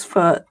what works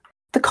for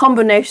the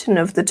combination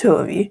of the two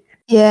of you.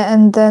 Yeah,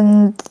 and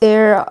then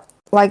their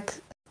like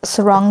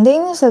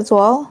surroundings as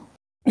well.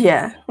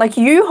 Yeah, like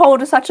you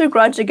hold such a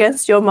grudge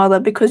against your mother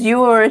because you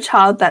were a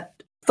child that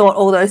thought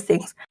all those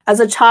things. As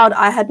a child,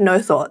 I had no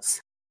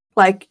thoughts.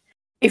 Like,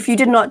 if you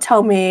did not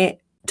tell me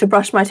to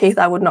brush my teeth,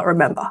 I would not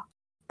remember.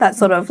 That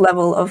sort of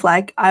level of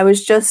like, I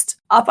was just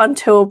up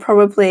until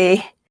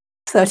probably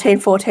 13,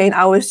 14,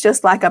 I was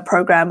just like a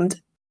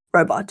programmed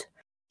robot.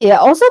 Yeah,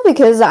 also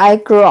because I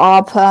grew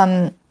up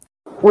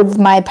with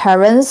my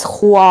parents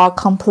who are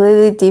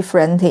completely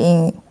different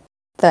in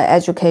the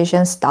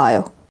education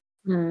style.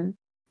 Mm.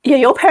 Yeah,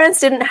 your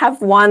parents didn't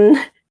have one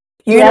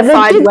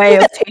unified way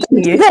of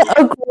teaching you. They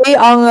agree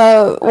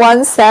on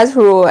one set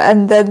rule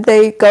and then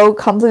they go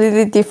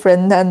completely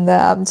different and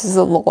I'm just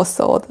lost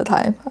all the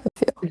time, I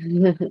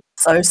feel.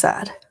 So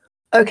sad.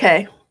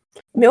 Okay.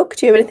 Milk,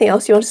 do you have anything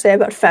else you want to say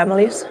about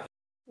families?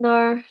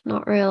 No,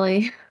 not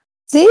really.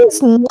 This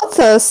is not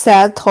a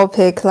sad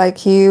topic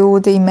like you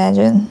would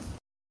imagine.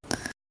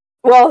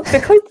 Well,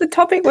 because the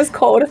topic was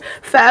called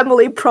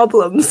family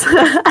problems.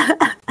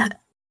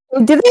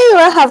 We didn't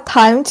even have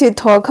time to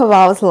talk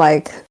about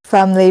like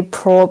family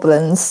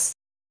problems.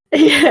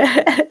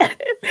 Yeah.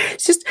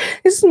 This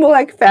is more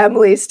like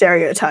family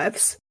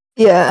stereotypes.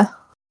 Yeah.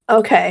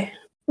 Okay.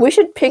 We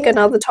should pick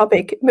another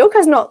topic. Milk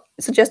has not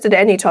suggested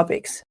any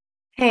topics.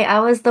 Hey, I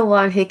was the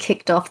one who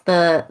kicked off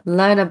the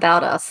Learn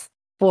About Us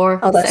for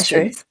that's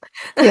sessions.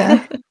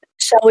 Yeah.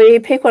 Shall we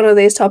pick one of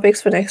these topics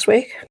for next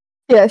week?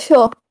 Yeah,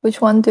 sure.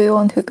 Which one do you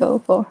want to go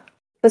for?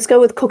 Let's go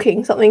with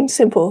cooking, something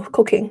simple,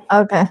 cooking.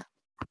 Okay.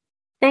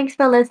 Thanks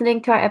for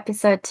listening to our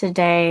episode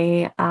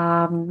today.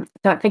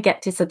 Don't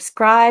forget to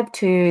subscribe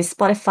to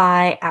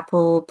Spotify,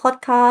 Apple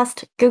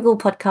Podcast, Google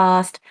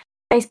Podcast,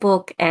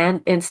 Facebook,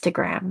 and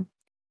Instagram.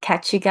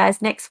 Catch you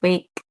guys next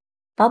week.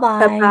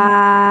 Bye-bye.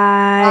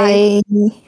 Bye-bye. Bye.